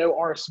there's no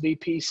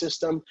RSVP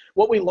system.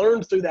 What we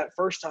learned through that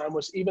first time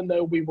was, even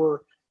though we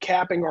were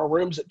capping our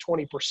rooms at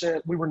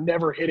 20%, we were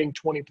never hitting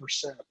 20%.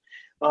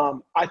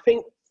 I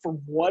think for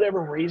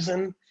whatever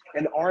reason,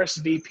 an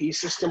RSVP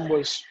system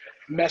was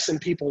messing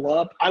people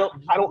up. I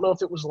don't know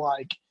if it was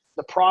like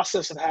the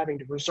process of having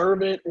to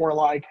reserve it, or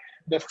like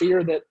the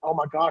fear that, oh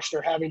my gosh,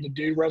 they're having to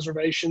do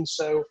reservations,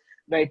 so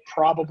they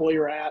probably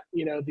are at,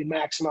 the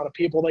max amount of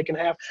people they can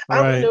have.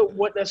 I don't know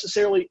what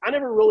necessarily,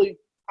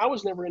 I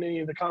was never in any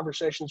of the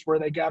conversations where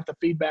they got the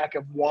feedback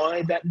of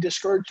why that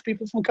discouraged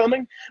people from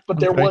coming, but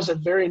there was a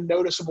very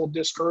noticeable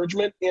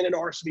discouragement in an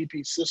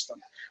RSVP system,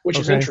 which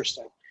is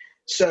interesting.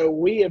 So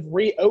we have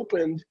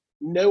reopened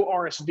no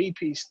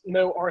RSVP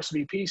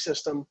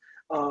system,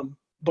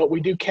 but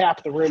we do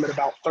cap the room at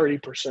about 30%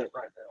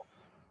 right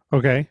now.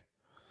 Okay.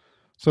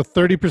 So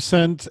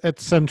 30% at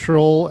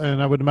Central,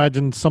 and I would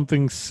imagine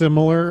something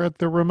similar at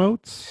the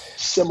remotes?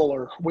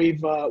 Similar.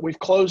 We've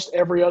closed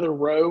every other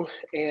row,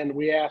 and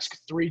we ask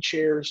 3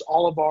 chairs.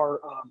 All of our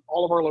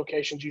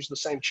locations use the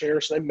same chair,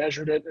 so they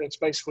measured it, and it's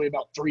basically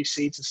about 3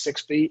 seats at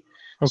 6 feet.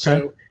 Okay.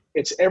 So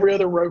it's every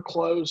other row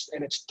closed,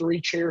 and it's 3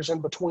 chairs in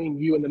between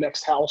you and the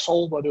next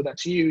household, whether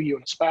that's you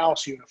and a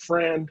spouse, you and a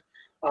friend.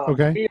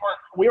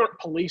 We aren't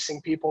policing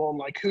people on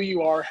like who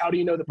you are. How do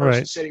you know the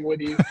person sitting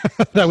with you?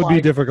 That would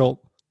be difficult.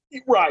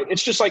 Right.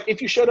 It's just like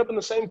if you showed up in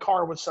the same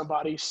car with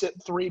somebody, sit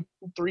three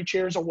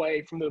chairs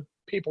away from the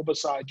people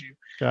beside you.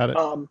 Got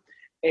it.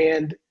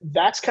 And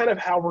that's kind of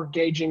how we're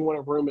gauging when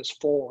a room is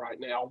full right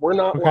now. We're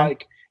not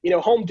like,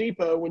 Home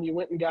Depot, when you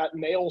went and got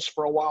nails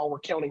for a while, we're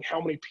counting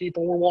how many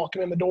people were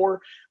walking in the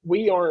door.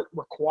 We aren't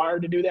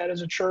required to do that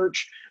as a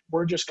church.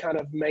 We're just kind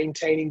of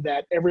maintaining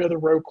that every other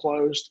row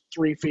closed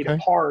 3 feet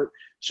apart.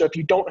 So if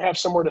you don't have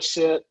somewhere to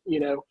sit,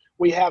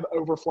 we have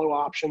overflow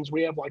options.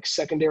 We have like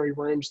secondary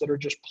rooms that are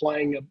just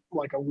playing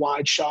a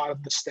wide shot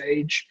of the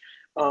stage.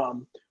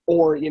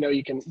 or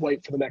you can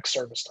wait for the next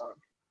service time.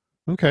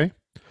 Okay.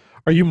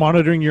 Are you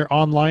monitoring your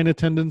online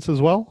attendance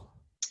as well?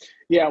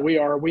 Yeah, we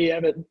are. We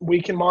have it.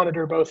 We can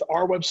monitor both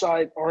our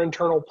website, our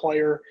internal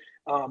player,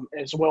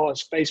 as well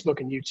as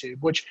Facebook and YouTube.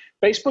 Which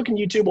Facebook and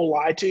YouTube will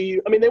lie to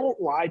you. I mean, they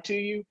won't lie to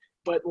you,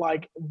 but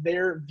like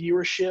their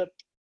viewership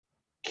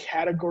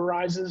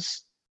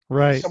categorizes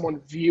Right.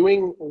 someone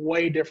viewing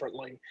way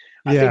differently.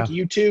 I Yeah. think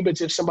YouTube,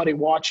 it's if somebody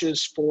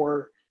watches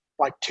for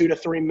like 2 to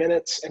 3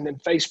 minutes, and then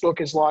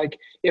Facebook is like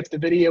if the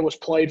video was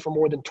played for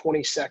more than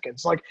 20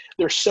 seconds. Like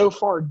they're so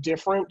far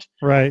different.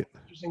 Right.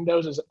 Using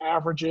those as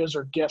averages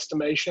or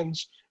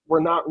guesstimations, we're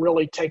not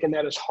really taking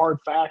that as hard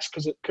facts,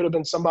 because it could have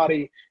been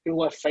somebody who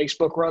left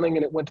Facebook running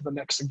and it went to the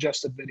next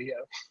suggested video.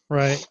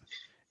 Right.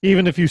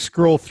 Even if you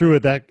scroll through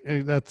it,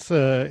 that's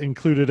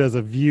included as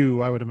a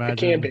view, I would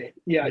imagine. It can be.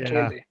 Yeah, it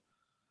can be.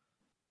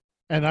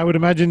 And I would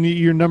imagine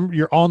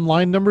your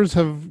online numbers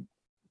have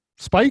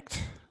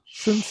spiked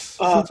since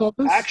all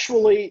this?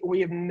 Actually, we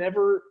have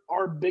never,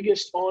 our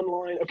biggest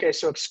online, okay,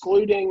 so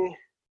excluding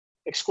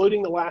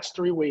the last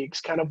 3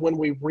 weeks, kind of when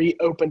we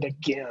reopened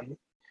again,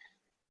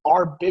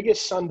 our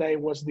biggest Sunday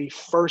was the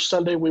first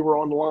Sunday we were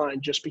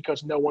online, just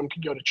because no one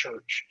could go to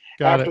church.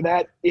 After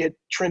that, it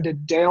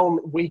trended down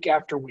week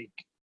after week.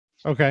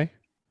 Okay.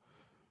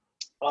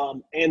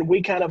 And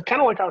we kind of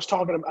like I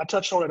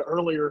touched on it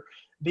earlier,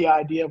 the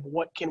idea of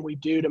what can we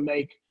do to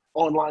make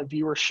online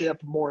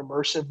viewership more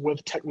immersive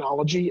with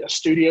technology, a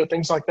studio,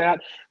 things like that.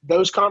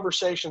 Those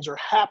conversations are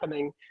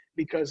happening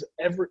because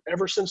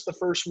ever since the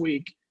first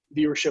week,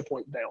 viewership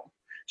went down.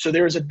 So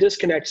there is a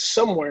disconnect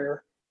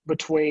somewhere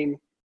between,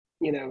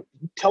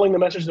 telling the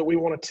message that we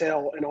want to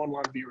tell and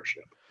online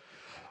viewership.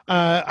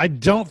 I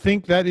don't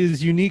think that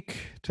is unique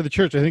to the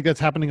church. I think that's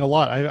happening a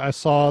lot. I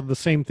saw the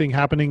same thing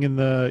happening in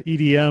the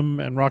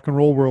EDM and rock and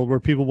roll world, where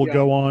people will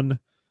go on,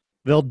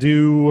 they'll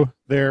do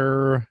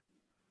their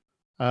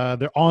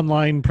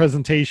online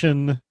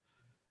presentation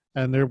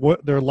and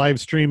they're live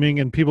streaming,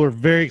 and people are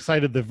very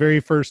excited the very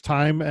first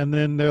time, and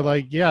then they're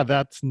like, yeah,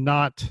 that's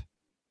not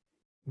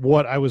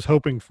what I was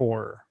hoping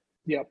for.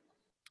 Yep.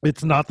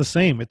 It's not the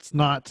same. It's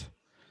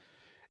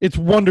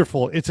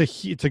wonderful. It's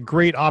a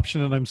great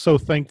option, and I'm so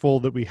thankful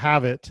that we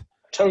have it.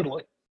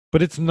 Totally.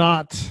 But it's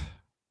not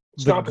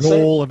the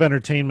goal of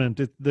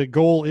entertainment. The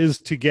goal is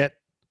to get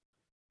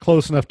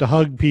close enough to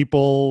hug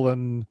people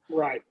and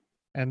right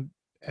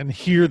and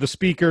hear the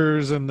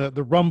speakers and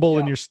the rumble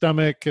in your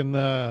stomach and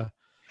the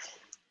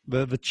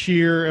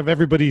cheer of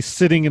everybody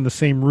sitting in the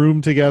same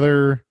room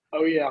together.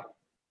 Oh yeah.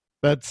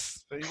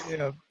 That's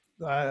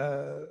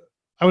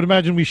I would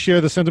imagine we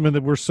share the sentiment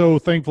that we're so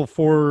thankful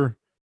for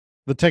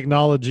the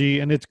technology,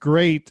 and it's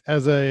great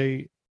as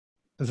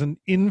an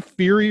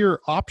inferior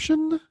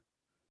option.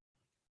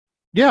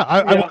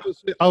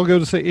 I'll go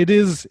to say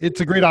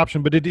it's a great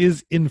option, but it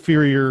is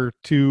inferior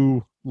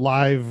to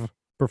live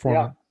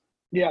performance.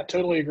 Yeah,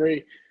 totally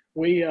agree.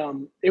 We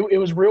it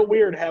was real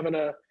weird having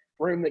a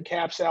room that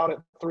caps out at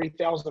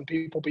 3,000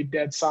 people be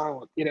dead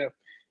silent. It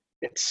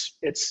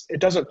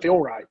doesn't feel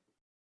right.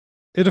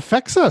 It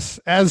affects us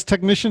as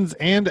technicians,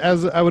 and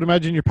as I would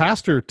imagine your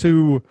pastor,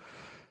 to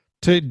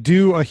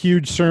do a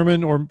huge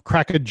sermon or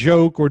crack a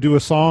joke or do a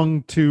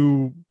song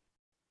to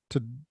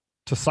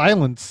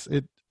silence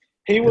it.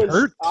 It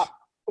hurts.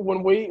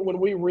 When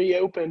we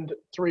reopened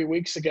 3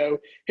 weeks ago,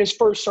 his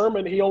first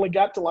sermon, he only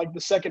got to like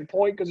the second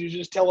point because he was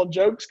just telling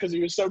jokes, because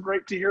he was so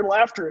great to hear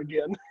laughter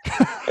again.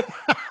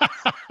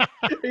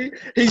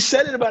 he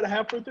said it about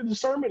halfway through the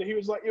sermon. He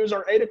was like, it was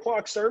our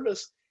 8:00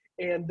 service,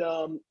 and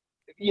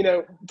in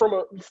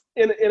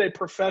a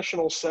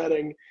professional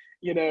setting,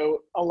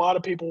 a lot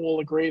of people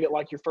will agree that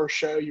like your first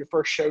show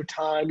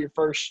time, your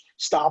first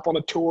stop on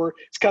a tour,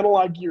 it's kind of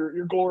like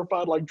your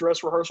glorified like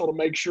dress rehearsal to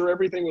make sure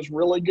everything was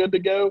really good to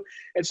go.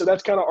 And so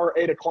that's kind of our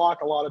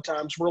 8:00. A lot of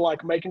times we're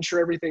like making sure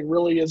everything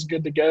really is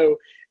good to go.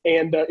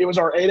 And it was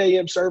our 8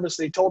 a.m. service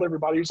that he told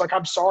everybody, he was like,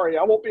 I'm sorry,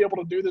 I won't be able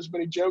to do this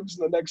many jokes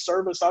in the next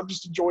service. I've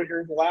just enjoyed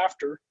hearing the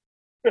laughter.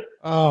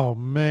 Oh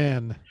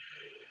man.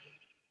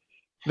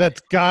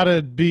 That's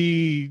gotta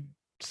be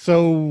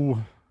so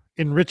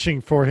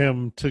enriching for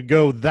him to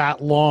go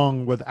that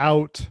long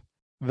without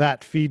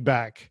that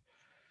feedback.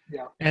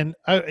 Yeah. And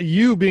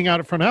you being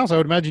out at front house, I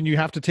would imagine you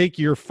have to take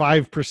your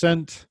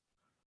 5%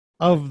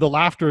 of the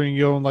laughter and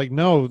go like,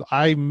 no,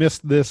 I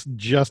missed this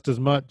just as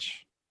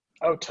much.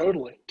 Oh,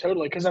 totally.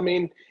 Because I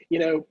mean,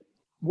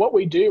 what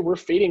we do, we're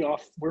feeding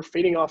off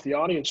the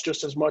audience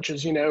just as much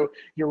as,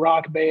 your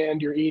rock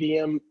band, your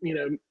EDM,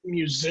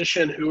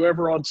 musician,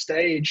 whoever on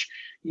stage,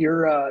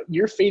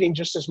 you're feeding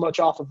just as much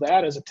off of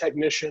that as a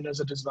technician, as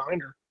a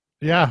designer.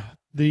 Yeah.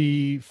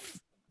 The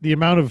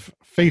amount of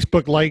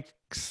Facebook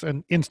likes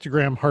and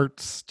Instagram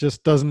hearts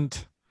just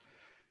doesn't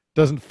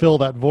fill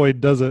that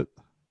void, does it?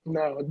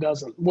 No, it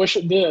doesn't. Wish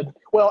it did.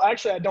 Well,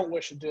 actually I don't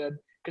wish it did,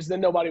 because then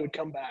nobody would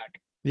come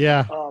back.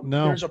 Yeah.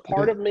 No. There's a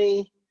part of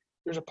me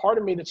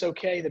that's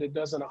okay that it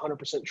doesn't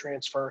 100%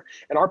 transfer.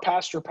 And our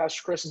Pastor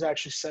Chris, has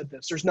actually said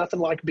this. There's nothing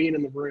like being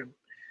in the room.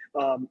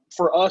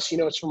 For us,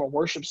 it's from a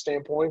worship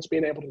standpoint, it's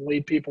being able to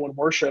lead people in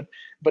worship,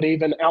 but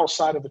even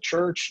outside of the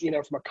church,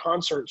 from a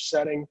concert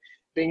setting,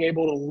 being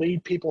able to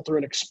lead people through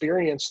an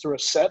experience, through a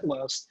set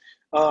list.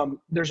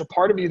 There's a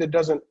part of you that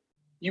doesn't,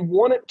 you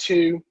want it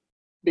to,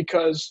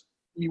 because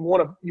you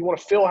want to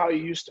feel how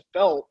you used to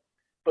felt,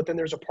 but then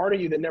there's a part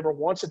of you that never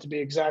wants it to be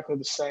exactly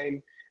the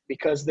same,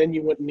 because then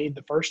you wouldn't need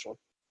the first one.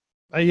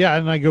 Yeah,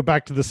 and I go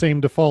back to the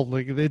same default.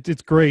 Like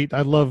it's great.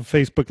 I love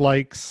Facebook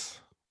likes.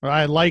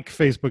 I like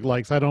Facebook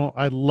likes.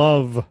 I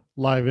love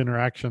live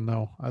interaction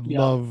though. I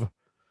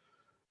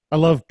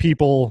love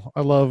people.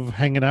 I love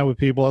hanging out with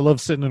people. I love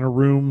sitting in a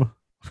room.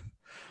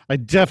 I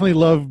definitely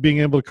love being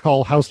able to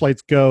call house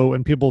lights go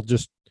and people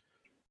just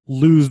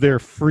lose their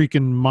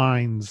freaking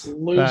minds.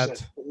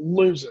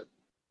 Lose it.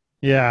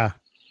 Yeah.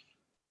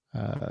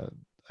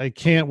 I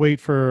can't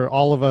wait for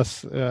all of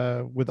us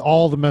with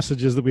all the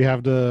messages that we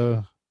have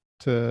to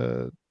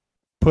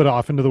put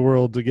off into the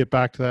world to get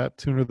back to that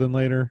sooner than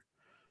later.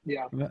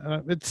 Yeah.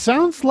 It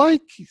sounds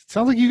like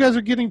you guys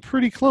are getting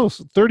pretty close.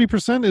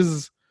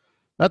 30%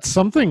 that's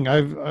something.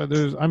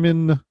 I'm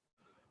in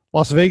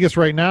Las Vegas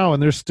right now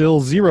and there's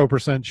still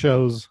 0%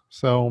 shows.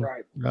 So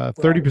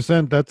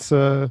 30%, that's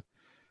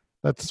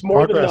it's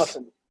more progress.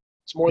 than nothing.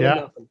 It's more than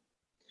nothing.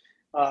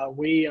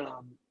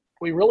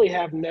 We really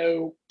have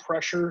no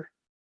pressure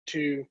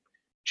to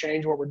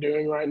change what we're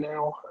doing right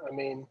now. I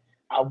mean,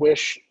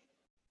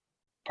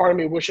 part of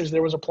me wishes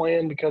there was a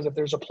plan, because if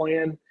there's a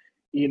plan,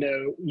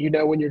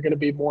 when you're going to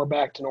be more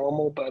back to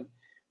normal, but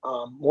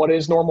what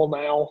is normal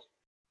now,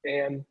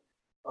 and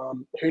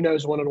who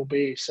knows when it'll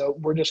be. So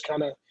we're just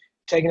kind of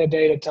taking a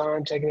day at a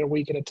time, taking it a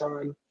week at a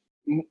time,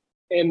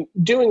 and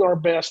doing our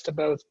best to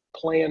both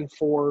plan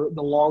for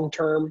the long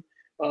term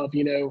of,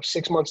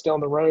 6 months down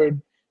the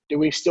road. Do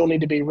we still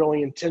need to be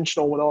really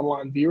intentional with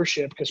online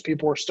viewership, because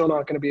people are still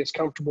not going to be as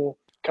comfortable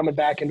coming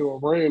back into a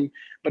room?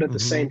 But at the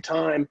same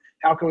time,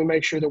 how can we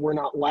make sure that we're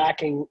not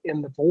lacking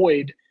in the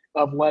void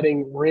of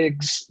letting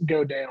rigs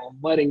go down,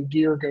 letting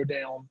gear go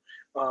down,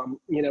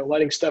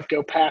 letting stuff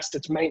go past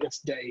its maintenance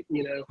date,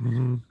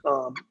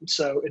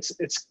 So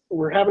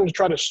we're having to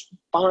try to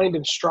find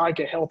and strike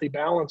a healthy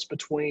balance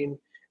between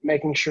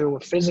making sure we're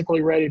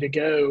physically ready to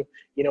go,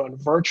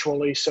 and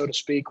virtually, so to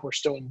speak, we're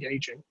still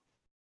engaging.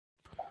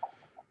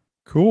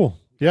 Cool.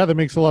 Yeah, that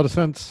makes a lot of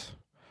sense.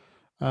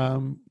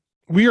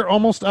 We are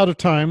almost out of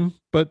time,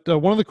 but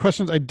one of the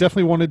questions I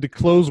definitely wanted to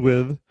close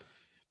with,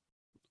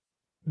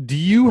 do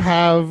you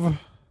have,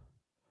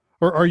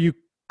 or are you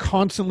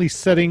constantly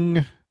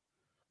setting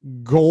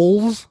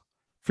goals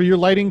for your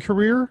lighting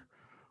career,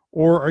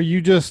 or are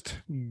you just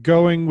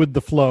going with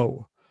the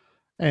flow?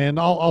 And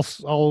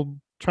I'll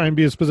try and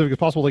be as specific as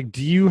possible. Like,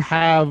 do you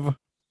have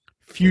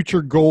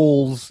future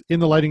goals in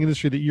the lighting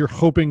industry that you're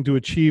hoping to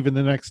achieve in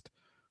the next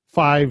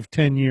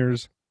 5-10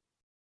 years?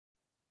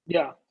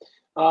 Yeah.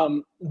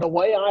 The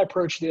way I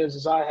approach this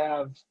is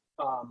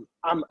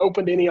I'm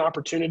open to any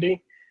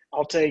opportunity.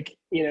 I'll take,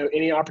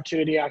 any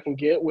opportunity I can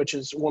get, which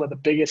is one of the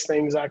biggest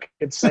things I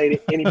could say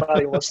to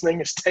anybody listening,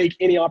 is take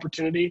any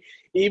opportunity.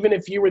 Even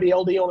if you were the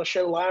LD on a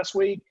show last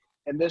week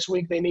and this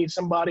week they need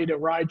somebody to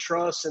ride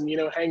truss and,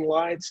 hang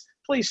lights,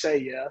 please say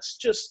yes.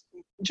 Just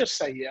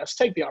say yes.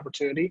 Take the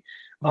opportunity.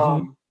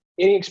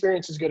 Any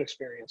experience is good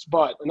experience,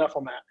 but enough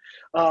on that.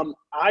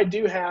 I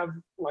do have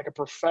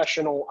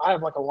I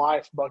have a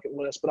life bucket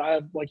list, but I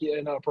have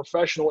a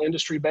professional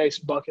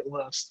industry-based bucket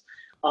list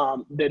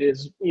that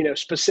is,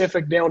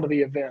 specific down to the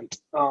event.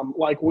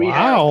 We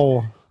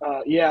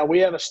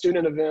have a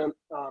student event.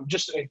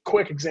 Just a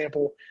quick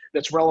example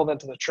that's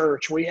relevant to the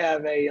church. We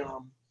have a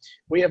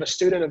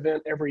student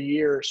event every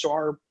year. So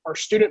our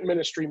student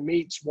ministry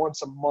meets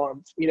once a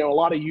month. A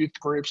lot of youth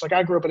groups.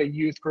 I grew up in a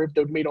youth group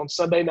that would meet on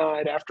Sunday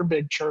night after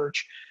big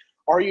church.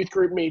 Our youth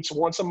group meets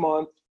once a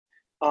month.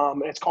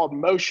 It's called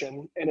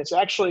Motion, and it's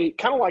actually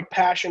kind of like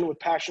Passion with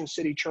Passion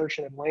City Church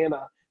in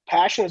Atlanta.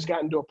 Passion has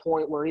gotten to a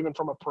point where even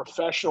from a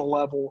professional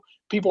level,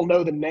 people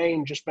know the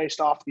name just based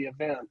off the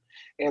event.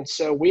 And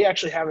so we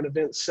actually have an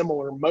event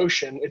similar,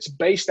 Motion. It's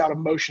based out of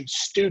Motion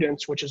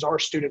Students, which is our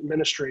student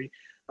ministry.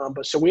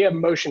 So we have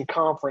Motion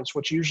Conference,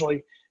 which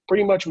usually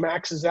pretty much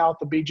maxes out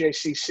the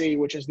BJCC,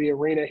 which is the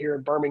arena here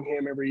in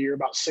Birmingham every year,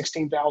 about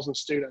 16,000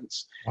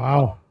 students.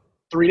 Wow.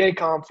 3-day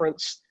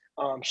conference,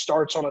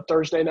 starts on a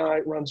Thursday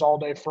night, runs all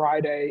day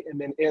Friday, and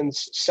then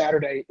ends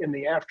Saturday in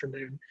the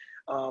afternoon.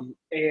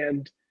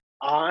 And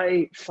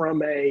I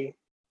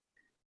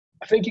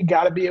think you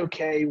got to be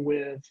okay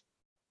with,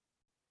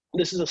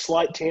 this is a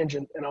slight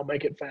tangent and I'll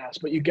make it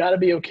fast, but you got to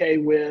be okay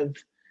with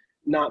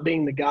not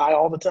being the guy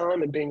all the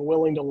time and being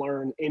willing to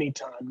learn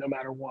anytime, no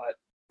matter what,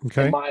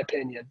 in my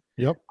opinion.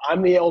 Yep.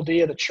 I'm the LD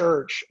of the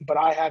church, but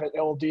I haven't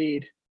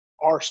LD'd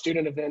our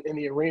student event in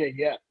the arena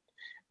yet.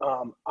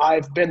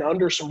 I've been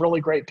under some really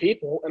great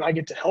people and I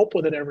get to help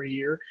with it every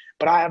year,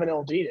 but I haven't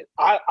LD'd it.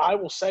 I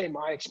will say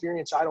my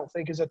experience, I don't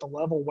think is at the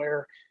level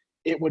where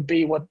it would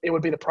be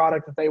the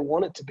product that they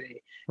want it to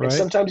be. Right. And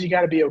sometimes you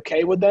got to be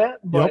okay with that,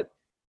 but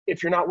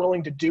if you're not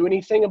willing to do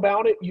anything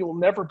about it, you'll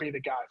never be the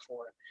guy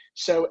for it.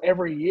 So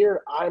every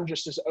year I'm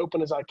just as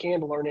open as I can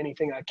to learn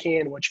anything I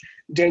can, which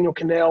Daniel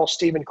Cannell,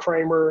 Stephen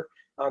Kramer,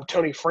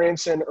 Tony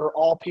Franson are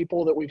all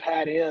people that we've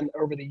had in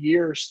over the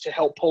years to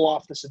help pull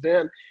off this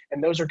event.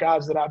 And those are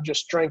guys that I've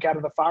just drank out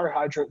of the fire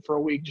hydrant for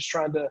a week, just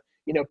trying to,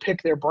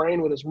 pick their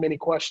brain with as many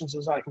questions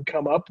as I can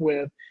come up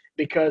with.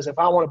 Because if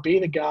I want to be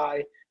the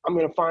guy, I'm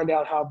going to find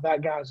out how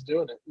that guy's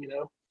doing it,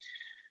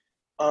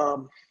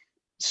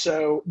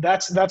 So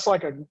that's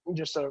like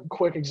just a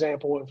quick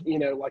example of,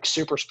 like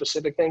super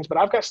specific things. But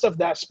I've got stuff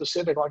that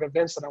specific, like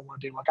events that I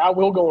want to do. Like I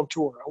will go on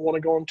tour. I want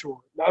to go on tour.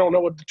 I don't know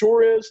what the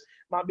tour is.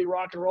 It might be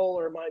rock and roll,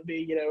 or it might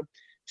be,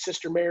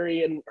 Sister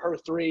Mary and her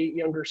 3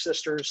 younger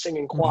sisters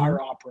singing choir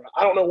opera.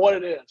 I don't know what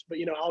it is, but,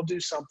 I'll do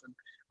something.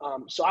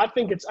 So I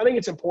think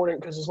it's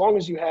important, because as long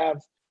as you have,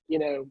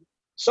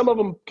 some of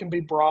them can be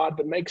broad,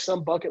 but make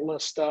some bucket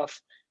list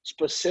stuff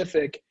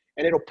specific,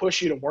 and it'll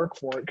push you to work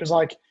for it. Because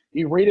like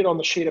you read it on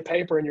the sheet of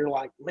paper and you're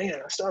like, man,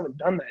 I still haven't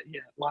done that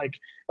yet. Like,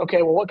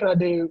 okay, well, what can I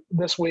do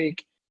this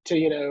week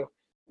to,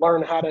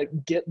 learn how to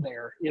get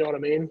there? You know what I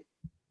mean?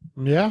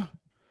 Yeah.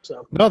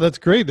 So no, that's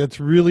great. That's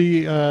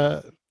really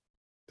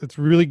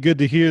good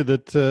to hear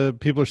that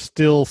people are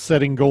still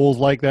setting goals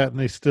like that, and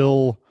they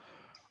still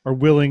are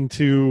willing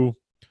to.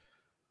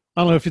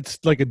 I don't know if it's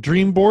like a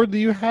dream board that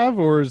you have,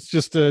 or it's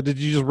just did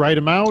you just write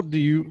them out? But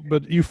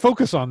you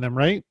focus on them,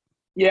 right?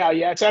 Yeah.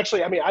 It's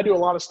actually, I do a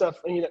lot of stuff,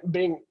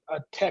 being a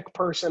tech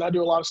person, I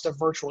do a lot of stuff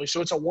virtually.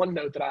 So it's a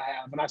OneNote that I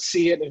have, and I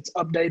see it, and it's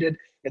updated.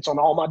 It's on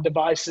all my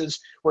devices,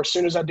 where as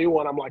soon as I do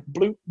one, I'm like,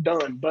 bloop,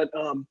 done. But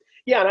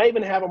yeah, and I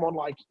even have them on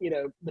like,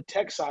 the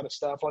tech side of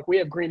stuff. Like we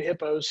have Green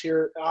Hippos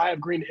here. I have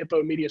Green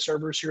Hippo media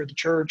servers here at the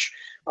church.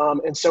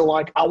 And so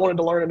like I wanted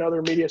to learn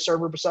another media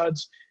server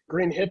besides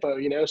Green Hippo,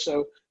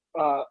 so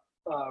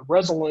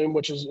Resolume,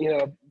 which is,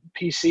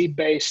 PC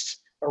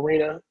based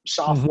arena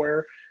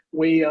software.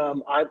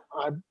 I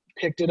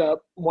picked it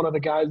up. One of the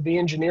guys, the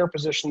engineer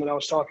position that I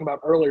was talking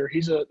about earlier,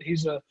 he's a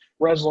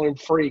Resolume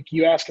freak.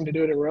 You ask him to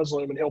do it in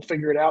Resolume and he'll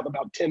figure it out in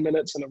about 10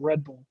 minutes in a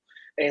Red Bull.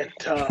 And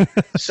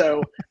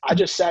so I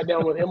just sat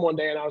down with him one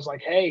day and I was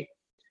like, hey,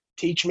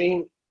 teach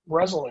me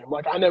Resolume.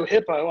 Like I know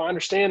Hippo, I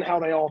understand how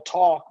they all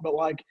talk, but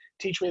like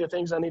teach me the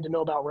things I need to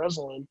know about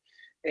Resolume.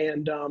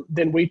 And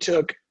then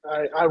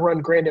I run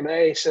Grand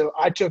MA. So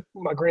I took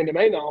my Grand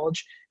MA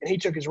knowledge and he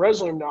took his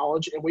Resolume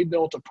knowledge, and we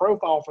built a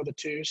profile for the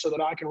two so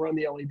that I can run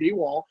the LED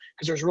wall,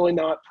 because there's really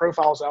not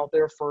profiles out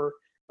there for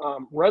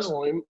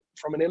Resolume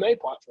from an MA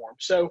platform.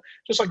 So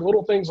just like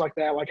little things like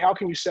that, like how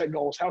can you set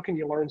goals? How can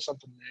you learn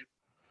something new?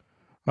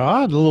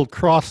 The little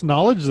cross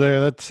knowledge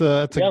there. That's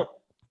a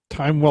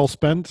time well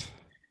spent.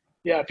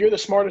 Yeah. If you're the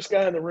smartest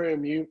guy in the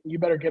room, you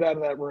better get out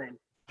of that room.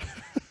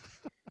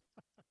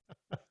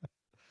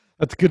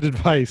 That's good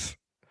advice.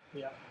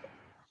 Yeah.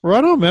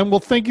 Right on, man. Well,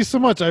 thank you so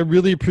much. I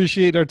really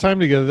appreciate our time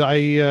together.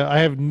 I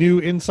have new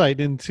insight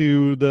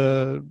into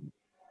the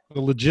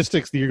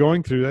logistics that you're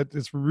going through.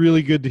 It's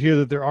really good to hear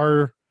that there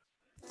are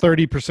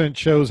 30%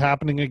 shows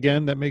happening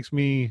again. That makes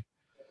me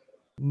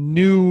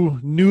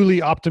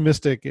newly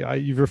optimistic.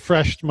 You've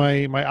refreshed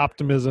my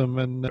optimism,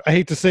 and I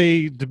hate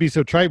to be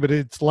so trite, but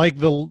it's like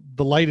the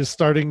light is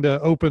starting to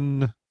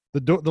open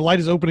the door. The light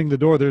is opening the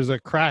door. There's a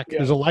crack. Yeah.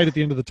 There's a light at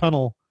the end of the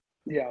tunnel.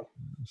 Yeah.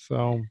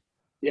 So.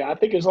 Yeah, I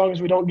think as long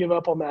as we don't give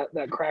up on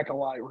that crack of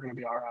light, we're going to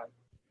be all right.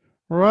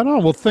 Right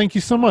on. Well, thank you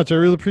so much. I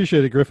really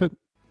appreciate it, Griffith.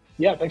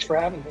 Yeah, thanks for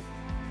having me.